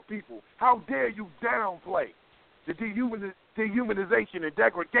history of a people? How dare you downplay the dehumanization and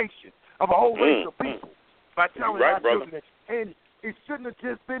degradation of a whole race of people by telling our children? And it shouldn't have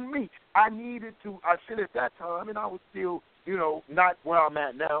just been me. I should at that time, and I was still, not where I'm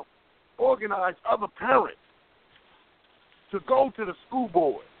at now, organize other parents to go to the school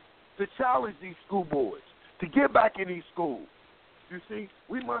board, to challenge these school boards, to get back in these schools. You see,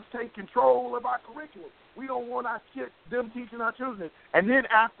 we must take control of our curriculum. We don't want them teaching our children. And then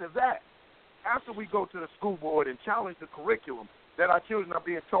after that, after we go to the school board and challenge the curriculum that our children are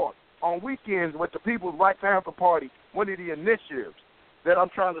being taught, on weekends with the People's Black Panther Party, one of the initiatives that I'm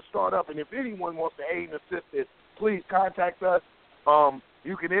trying to start up, and if anyone wants to aid and assist this, please contact us.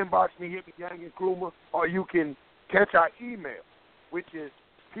 You can inbox me, hit me, Gang and Krumah, or you can catch our email, which is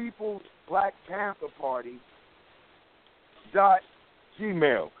People's Black Panther Party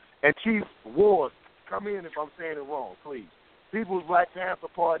 .gmail. And Chief Ward, come in if I'm saying it wrong, please. People's Black Panther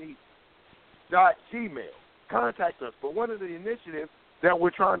Party .gmail. Contact us. But one of the initiatives that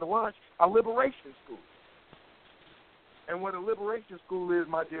we're trying to launch are liberation schools. And what a liberation school is,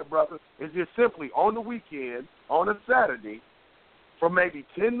 my dear brother, is just simply on the weekend, on a Saturday, from maybe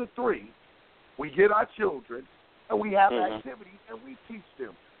 10 to 3, we get our children and we have activities and we teach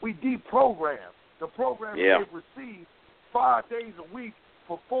them. We deprogram the program they've received 5 days a week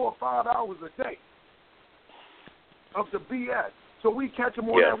for 4 or 5 hours a day. of the BS. So we catch them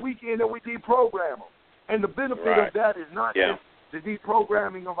on that weekend and we deprogram them. And the benefit of that is not just the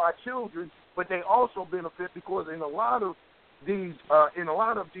deprogramming of our children, but they also benefit because in a lot of these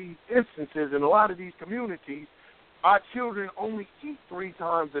instances, in a lot of these communities, our children only eat 3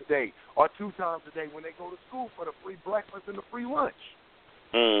 times a day or 2 times a day when they go to school for the free breakfast and the free lunch.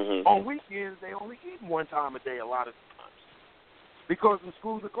 Mm-hmm. On weekends, they only eat 1 time a day a lot of times because the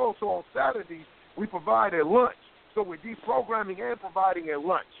schools are closed. So on Saturdays, we provide a lunch. So we're deprogramming and providing a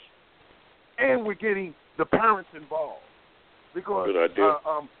lunch. And we're getting the parents involved because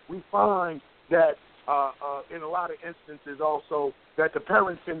we find that in a lot of instances also that the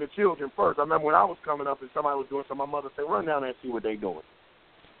parents send the children first. I remember when I was coming up and somebody was doing something, my mother said, run down there and see what they're doing.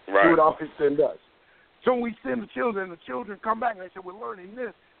 Right. See what office send us. So we send the children come back and they say, we're learning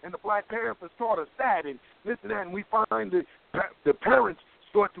this, and the Black Panthers taught us that, and this and that, and we find that the parents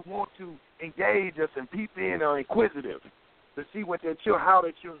start to want to engage us and peep in or inquisitive to see what how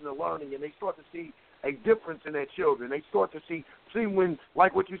their children are learning, and they start to see a difference in their children. They start to see when,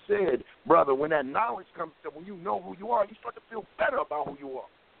 like what you said, brother, when that knowledge comes to, when you know who you are, you start to feel better about who you are.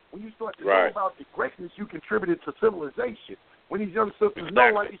 When you start to know about the greatness you contributed to civilization. When these young sisters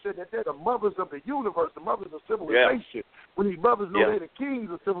know, like you said, that they're the mothers of the universe, the mothers of civilization. When these brothers know they're the kings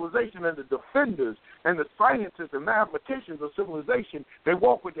of civilization and the defenders and the scientists and mathematicians of civilization, they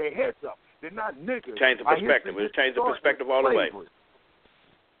walk with their heads up. They're not niggas. Change the perspective. It's changed the perspective all the way.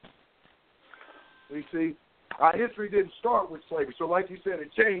 You see, our history didn't start with slavery. So like you said,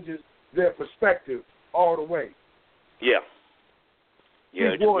 it changes their perspective all the way. Yeah. Yeah,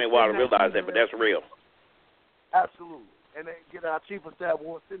 it just may want to realize that, but that's real. Absolutely. And then get our chief of staff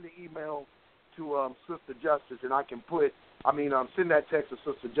will send the email to Sister Justice, and I can send that text to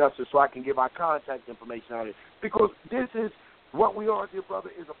Sister Justice so I can give our contact information out here. Because this is what we are, dear brother,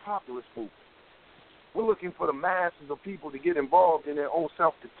 is a populist movement. We're looking for the masses of people to get involved in their own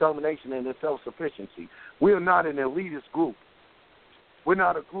self-determination and their self-sufficiency. We are not an elitist group. We're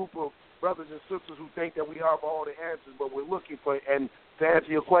not a group of brothers and sisters who think that we have all the answers, but we're looking for, and to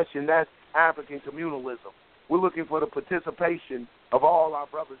answer your question, that's African communalism. We're looking for the participation of all our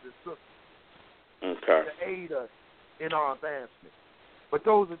brothers and sisters to aid us in our advancement. But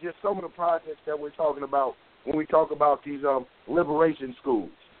those are just some of the projects that we're talking about when we talk about these liberation schools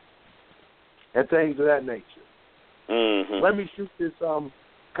and things of that nature. Mm-hmm. Let me shoot this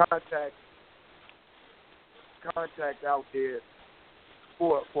contact out there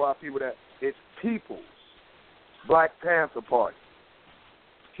for our people. That it's People's Black Panther Party.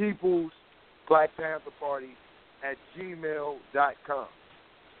 People's Black Panther Party at gmail.com.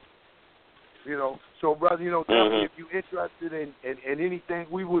 So brother, tell me if you're interested in anything,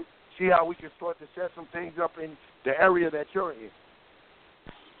 we would see how we can start to set some things up in the area that you're in.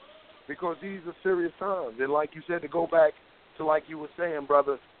 Because these are serious times. And like you said, to go back to like you were saying,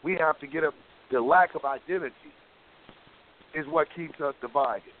 brother, we have to get the lack of identity is what keeps us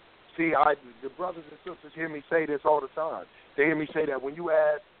divided. See, the brothers and sisters hear me say this all the time. They hear me say that when you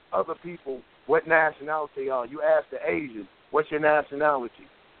ask other people what nationality they are, you ask the Asian, what's your nationality?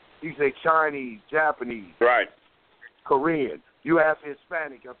 You say Chinese, Japanese, Korean. You ask the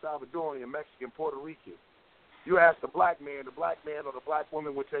Hispanic, El Salvadorian, Mexican, Puerto Rican. You ask the black man or the black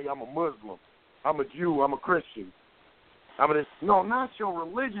woman will tell you, I'm a Muslim, I'm a Jew, I'm a Christian. No, not your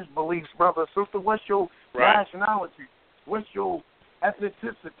religious beliefs, brother, sister. What's your nationality? What's your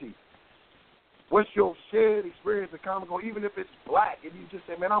ethnicity? What's your shared experience of common goal? Even if it's black, and you just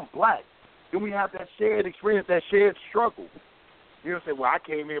say, man, I'm black, then we have that shared experience, that shared struggle. You say, well, I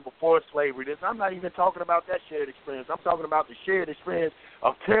came here before slavery. I'm not even talking about that shared experience. I'm talking about the shared experience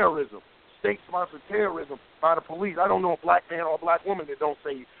of terrorism, state-sponsored terrorism by the police. I don't know a black man or a black woman that don't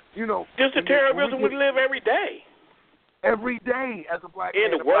say, just the terrorism we live every day. Every day as a black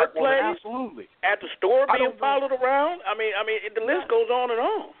man. In the workplace, absolutely. At the store being followed around. I mean, the list goes on and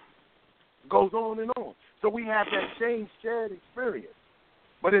on. Goes on and on. So we have that same shared experience.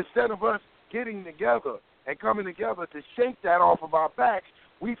 But instead of us getting together and coming together to shake that off of our backs,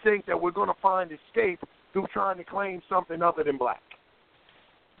 we think that we're going to find escape through trying to claim something other than black.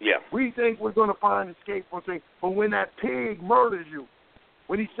 Yeah. We think we're going to find escape from things. But when that pig murders you,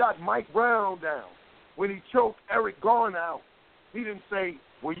 when he shot Mike Brown down, when he choked Eric Garner out, he didn't say,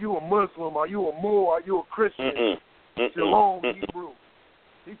 were you a Muslim, are you a Moor, are you a Christian, Shalom, Hebrew.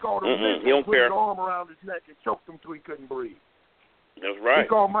 He called him and put his arm around his neck and choked him till he couldn't breathe. That's right. He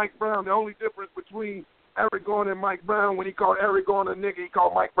called Mike Brown. The only difference between Eric Garner and Mike Brown, when he called Eric Garner nigga, he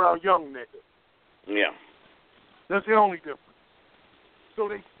called Mike Brown young nigga. Yeah. That's the only difference. So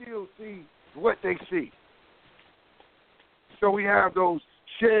they still see what they see. So we have those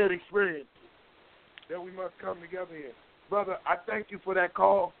shared experiences that we must come together in. Brother, I thank you for that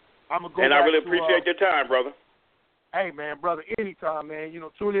call. I'm gonna go and back I really to, appreciate your time, brother. Hey, man, brother, anytime, man.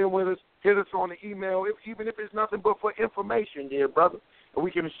 Tune in with us. Hit us on the email, even if it's nothing but for information, dear brother. And we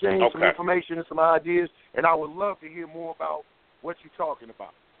can exchange some information and some ideas. And I would love to hear more about what you're talking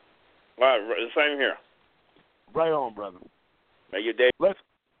about. All right, same here. Right on, brother. Now your day.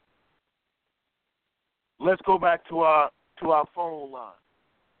 Let's go back to our phone line.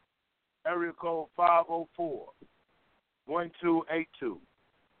 Area code 504-1282.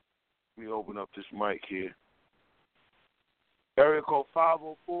 Let me open up this mic here. Area code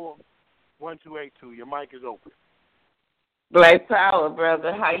 504-1282. Your mic is open. Black Power,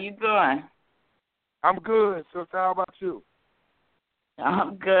 brother. How you doing? I'm good. Sister, how about you?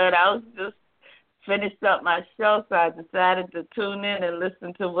 I'm good. I was just finished up my show, so I decided to tune in and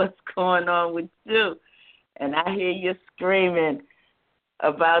listen to what's going on with you. And I hear you screaming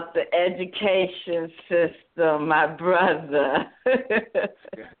about the education system, my brother.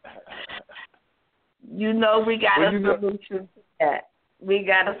 We got a solution to that. We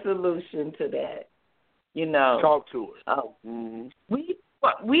got a solution to that. Talk to us. We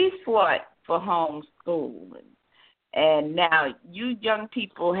fought for homeschooling, and now you young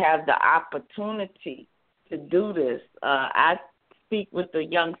people have the opportunity to do this. I speak with a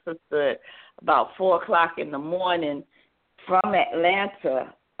young sister about 4:00 in the morning from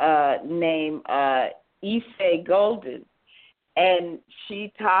Atlanta named Ife Golden, and she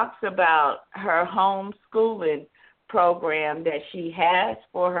talks about her homeschooling program that she has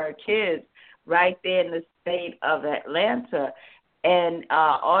for her kids right there in the state of Atlanta. And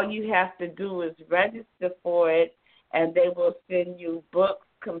all you have to do is register for it, and they will send you books,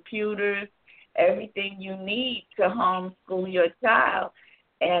 computers, everything you need to homeschool your child.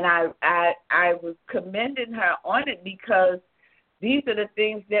 And I was commending her on it because these are the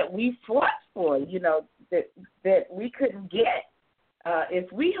things that we fought for, that we couldn't get.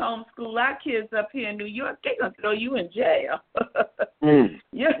 If we homeschool our kids up here in New York, they're going to throw you in jail.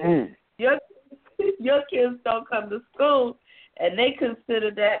 Your kids don't come to school, and they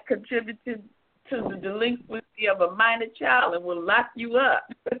consider that contributing to the delinquency of a minor child and will lock you up.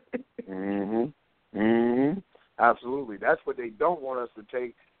 Absolutely. That's what they don't want us to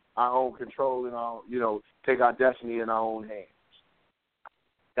take our own control and our, take our destiny in our own hands.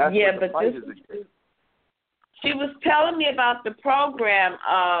 That's what the fight is against. She was telling me about the program.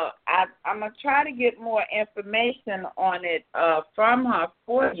 I'm going to try to get more information on it from her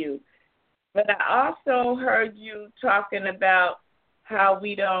for you. But I also heard you talking about how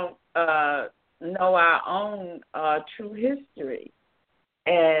we don't know our own true history.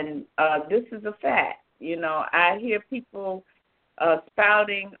 And this is a fact. I hear people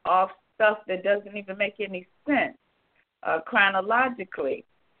spouting off stuff that doesn't even make any sense chronologically.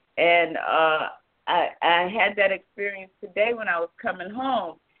 And I had that experience today when I was coming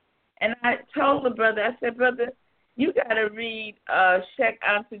home. And I told the brother, I said, brother, you got to read Sheikh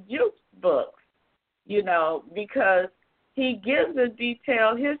Anta Diop's books, because he gives a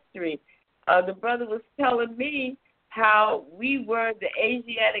detailed history. The brother was telling me how we were the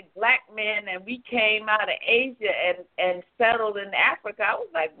Asiatic black man and we came out of Asia and settled in Africa. I was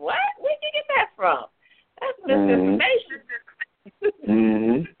like, what? Where did you get that from? That's misinformation.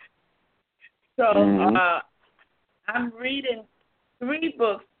 So I'm reading 3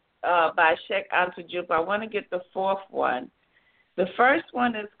 books by Sheikh Anta Diop. I want to get the 4th one. The first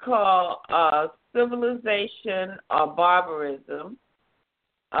one is called Civilization or Barbarism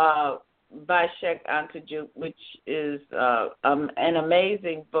by Sheikh Anta Diop, which is an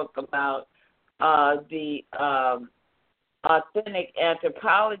amazing book about the authentic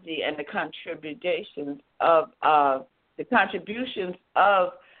anthropology and the contributions of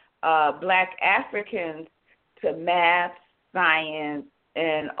Black Africans to math, science,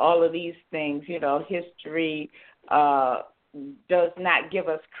 and all of these things. History does not give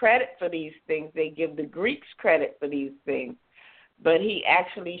us credit for these things. They give the Greeks credit for these things. But he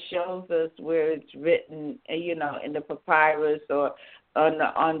actually shows us where it's written, in the papyrus or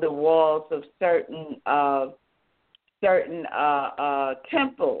on the walls of certain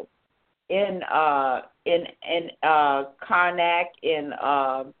temples in Karnak,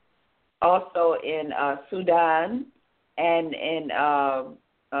 also in Sudan, and in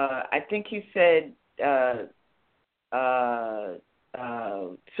I think he said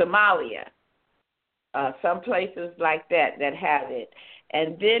Somalia. Some places like that have it.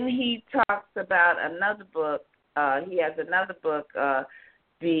 And then he talks about another book. He has another book,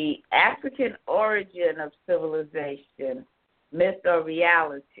 The African Origin of Civilization, Myth or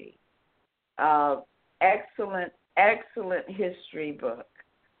Reality. Excellent history book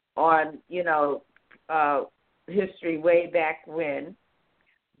on, history way back when.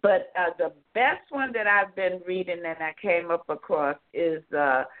 But the best one that I've been reading and I came up across is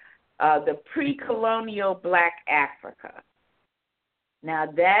the Pre-Colonial Black Africa. Now,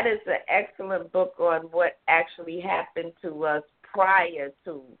 that is an excellent book on what actually happened to us prior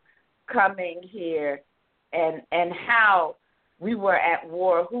to coming here and how we were at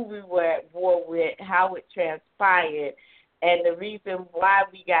war, who we were at war with, how it transpired. And the reason why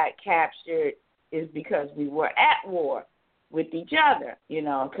we got captured is because we were at war with each other,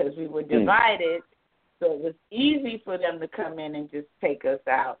 because we were divided. So it was easy for them to come in and just take us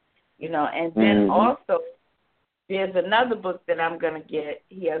out, And then also there's another book that I'm going to get.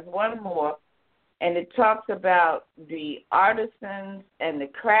 He has one more, and it talks about the artisans and the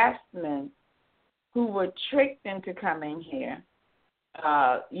craftsmen who were tricked into coming here,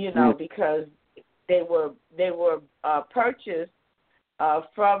 because they were purchased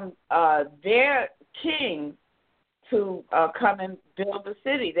from their king to come and build the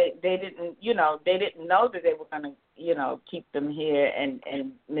city. They didn't know that they were going to keep them here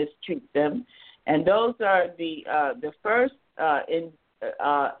and mistreat them. And those are the first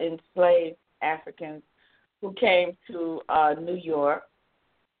enslaved Africans who came to New York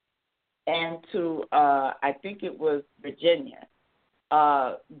and to I think it was Virginia.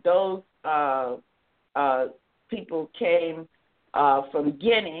 Those people came from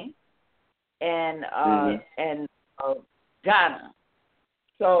Guinea and Ghana.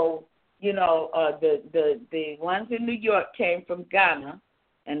 So the ones in New York came from Ghana,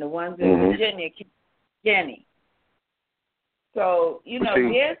 and the ones in Virginia came from Guinea. So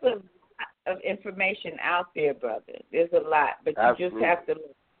there's a lot of information out there, brother. There's a lot, but you just have to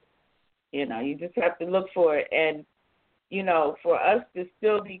look. You just have to look for it, and for us to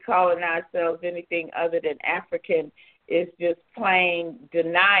still be calling ourselves anything other than African is just plain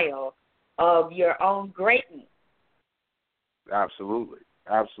denial of your own greatness. Absolutely.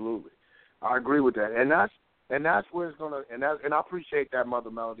 I agree with that, and that's where it's gonna, and I appreciate that,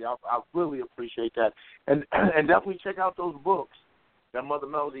 Mother Melody. I really appreciate that, and definitely check out those books that Mother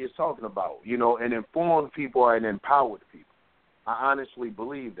Melody is talking about. And informed people and empowered people. I honestly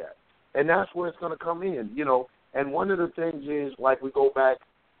believe that, and that's where it's gonna come in. And one of the things is, like, we go back,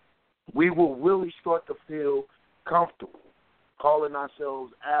 we will really start to feel comfortable calling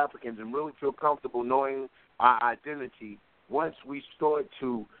ourselves Africans and really feel comfortable knowing our identity once we start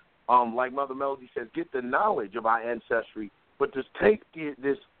to, like Mother Melody says, get the knowledge of our ancestry, but just take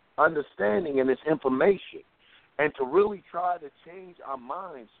this understanding and this information and to really try to change our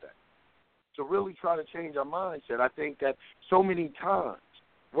mindset. I think that so many times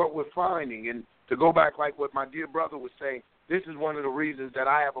what we're finding, and to go back like what my dear brother was saying, this is one of the reasons that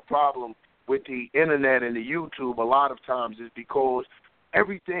I have a problem with the internet and the YouTube a lot of times, is because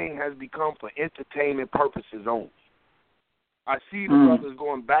everything has become for entertainment purposes only. I see the brothers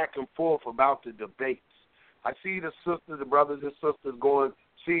going back and forth about the debates. I see the brothers and sisters going,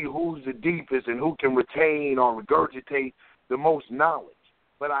 see who's the deepest and who can retain or regurgitate the most knowledge.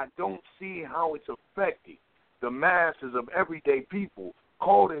 But I don't see how it's affecting the masses of everyday people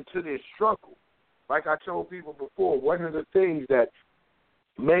called into this struggle. Like I told people before, one of the things that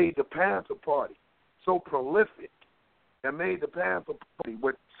made the Panther Party so prolific, that made the Panther Party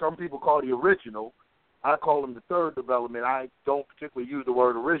what some people call the original, I call them the third development. I don't particularly use the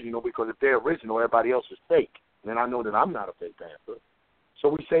word original because if they're original, everybody else is fake. And I know that I'm not a fake Panther. So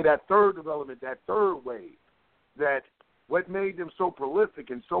we say that third development, that third wave, that what made them so prolific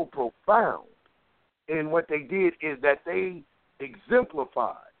and so profound in what they did is that they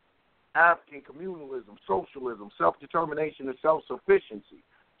exemplified African communalism, socialism, self-determination, and self-sufficiency,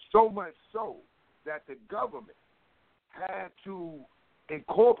 so much so that the government had to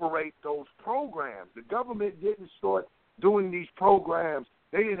incorporate those programs. The government didn't start doing these programs.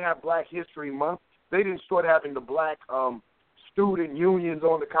 They didn't have Black History Month. They didn't start having the black student unions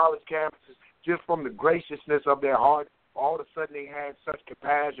on the college campuses just from the graciousness of their heart. All of a sudden they had such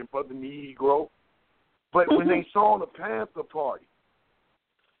compassion for the Negro. But when they saw the Panther Party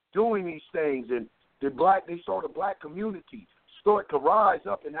doing these things, and they saw the black community start to rise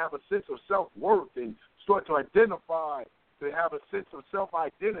up and have a sense of self-worth and start to identify, to have a sense of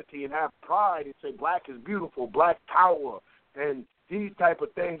self-identity and have pride and say black is beautiful, black power, and these type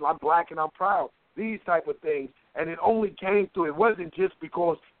of things. I'm black and I'm proud. These type of things. And it only came through, it wasn't just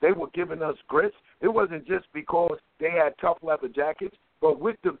because they were giving us grits. It wasn't just because they had tough leather jackets. But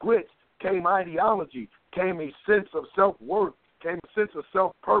with the grits came ideology, came a sense of self-worth, came a sense of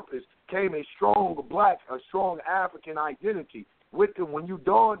self-purpose, came a strong black, a strong African identity. with them. When you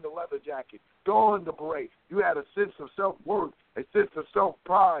donned the leather jacket, donned the beret, you had a sense of self-worth, a sense of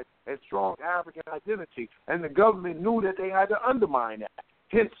self-pride, and strong African identity. And the government knew that they had to undermine that.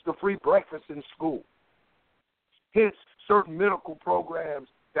 Hence the free breakfast in school. Hence certain medical programs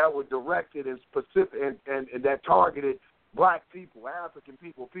that were directed and specific and that targeted black people, African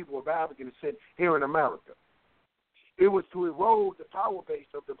people, people of African descent here in America. It was to erode the power base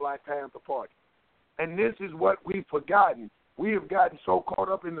of the Black Panther Party. And this is what we've forgotten. We have gotten so caught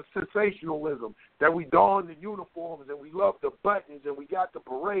up in the sensationalism that we don the uniforms and we love the buttons and we got the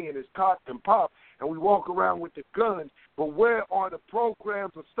beret and it's cocked and popped and we walk around with the guns. But where are the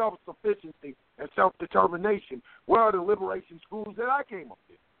programs of self-sufficiency and self-determination? Where are the liberation schools that I came up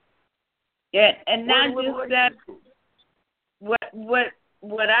with? Yeah, and not just that.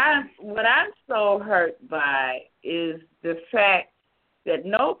 What I'm so hurt by is the fact that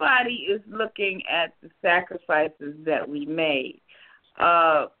nobody is looking at the sacrifices that we made.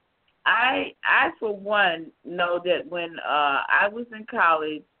 I for one know that when I was in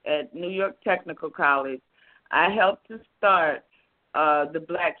college at New York Technical College, I helped to start the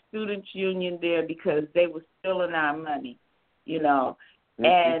Black Students Union there because they were stealing our money,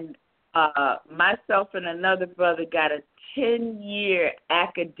 and myself and another brother got a 10-year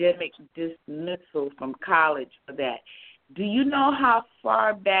academic dismissal from college for that. Do you know how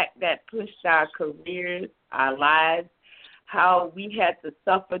far back that pushed our careers, our lives, how we had to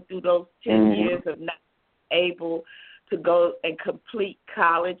suffer through those 10 years of not able to go and complete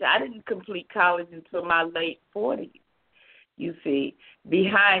college? I didn't complete college until my late 40s, you see,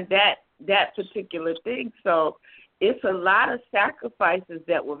 behind that particular thing. So it's a lot of sacrifices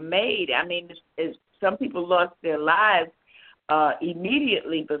that were made. I mean, some people lost their lives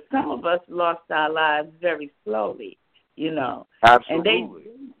immediately, but some of us lost our lives very slowly, Absolutely.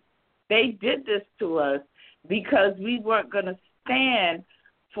 And they did this to us because we weren't going to stand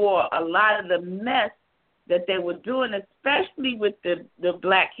for a lot of the mess that they were doing, especially with the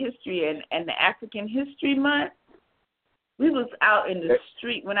Black History and the African History Month. We was out in the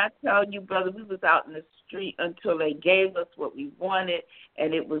street. When I tell you, brother, we was out in the street until they gave us what we wanted,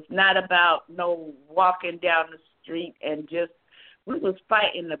 and it was not about no walking down the street and just, we was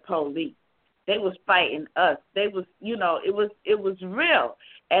fighting the police. They was fighting us. They was, it was real.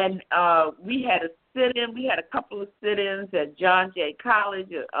 And we had a sit-in. We had a couple of sit-ins at John Jay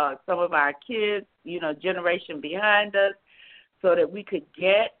College, some of our kids, generation behind us, so that we could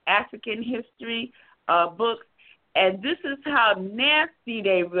get African history books. And this is how nasty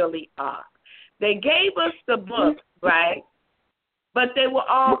they really are. They gave us the books, right? But they were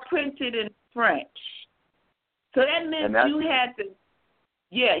all printed in French. So that meant you had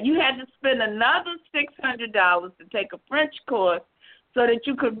to spend another $600 to take a French course so that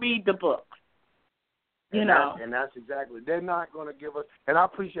you could read the books. And that's exactly. They're not going to give us. And I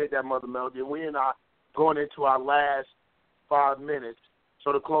appreciate that, Mother Melody. We and I going into our last 5 minutes,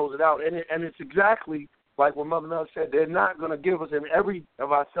 so to close it out. And it's exactly like what Mother Melody said. They're not going to give us every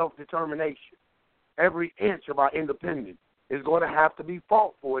of our self-determination, every inch of our independence is going to have to be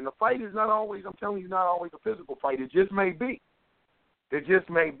fought for. And the fight is not always, I'm telling you, not always a physical fight. It just may be. It just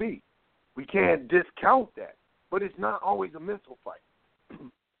may be. We can't discount that. But it's not always a mental fight.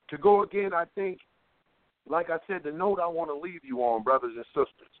 To go again, I think, like I said, the note I want to leave you on, brothers and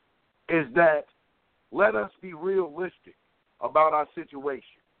sisters, is that let us be realistic about our situation.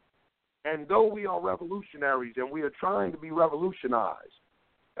 And though we are revolutionaries and we are trying to be revolutionized,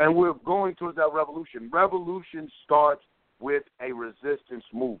 and we're going towards that revolution starts with a resistance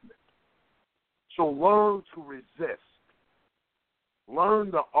movement. So learn to resist.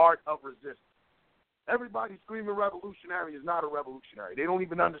 Learn the art of resistance. Everybody screaming revolutionary is not a revolutionary. They don't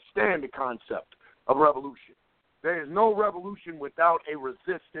even understand the concept of revolution. There is no revolution without a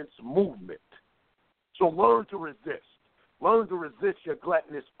resistance movement. So learn to resist. Learn to resist your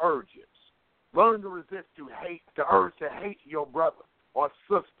gluttonous urges. Learn to resist the urge to hate your brother or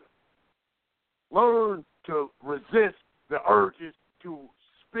sister. Learn to resist the urges to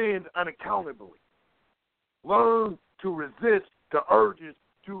spend unaccountably. Learn to resist the urges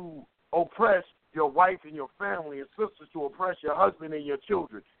to oppress your wife and your family and sisters, to oppress your husband and your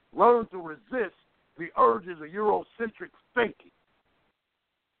children. Learn to resist the urges of Eurocentric thinking.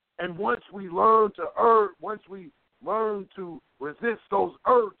 And once we learn to resist those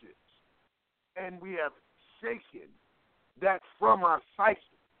urges, and we have shaken that from our psyche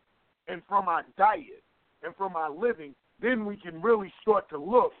and from our diet and from our living, then we can really start to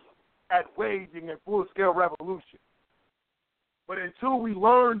look at waging a full-scale revolution. But until we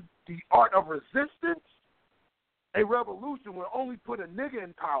learn the art of resistance, a revolution will only put a nigger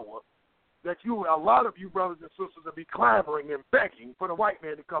in power that a lot of you brothers and sisters will be clamoring and begging for the white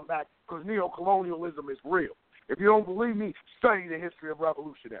man to come back because neo-colonialism is real. If you don't believe me, study the history of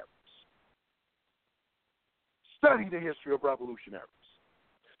revolutionaries. Study the history of revolutionaries.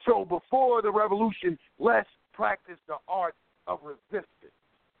 So before the revolution, let's practice the art of resistance.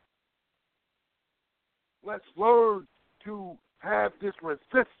 Let's learn to have this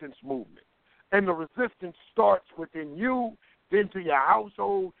resistance movement. And the resistance starts within you, then to your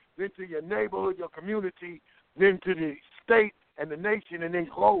household, then to your neighborhood, your community, then to the state and the nation, and then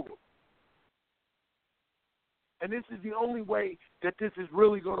global. And this is the only way that this is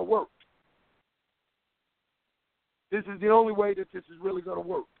really going to work. This is the only way that this is really going to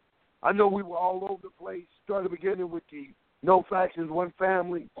work. I know we were all over the place, started beginning with the no factions, one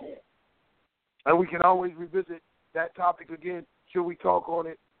family, and we can always revisit that topic again should we talk on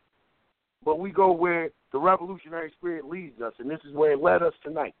it. But we go where the revolutionary spirit leads us, and this is where it led us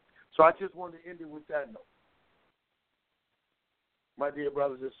tonight. So I just wanted to end it with that note. My dear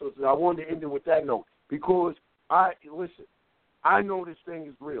brothers and sisters, I wanted to end it with that note because I know this thing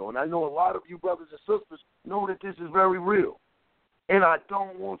is real, and I know a lot of you brothers and sisters know that this is very real. And I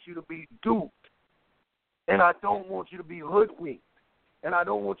don't want you to be duped, and I don't want you to be hoodwinked, and I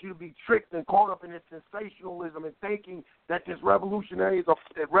don't want you to be tricked and caught up in this sensationalism and thinking that this revolution is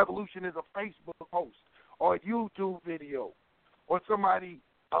a Facebook post or a YouTube video or somebody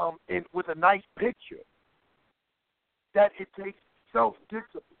with a nice picture. That it takes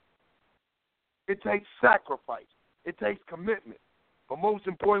self-discipline. It takes sacrifice. It takes commitment. But most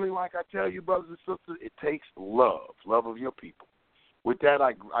importantly, like I tell you, brothers and sisters, it takes love of your people. With that,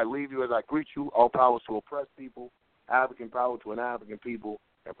 I leave you as I greet you. All power to oppressed people, African power to an African people,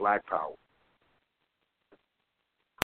 and black power.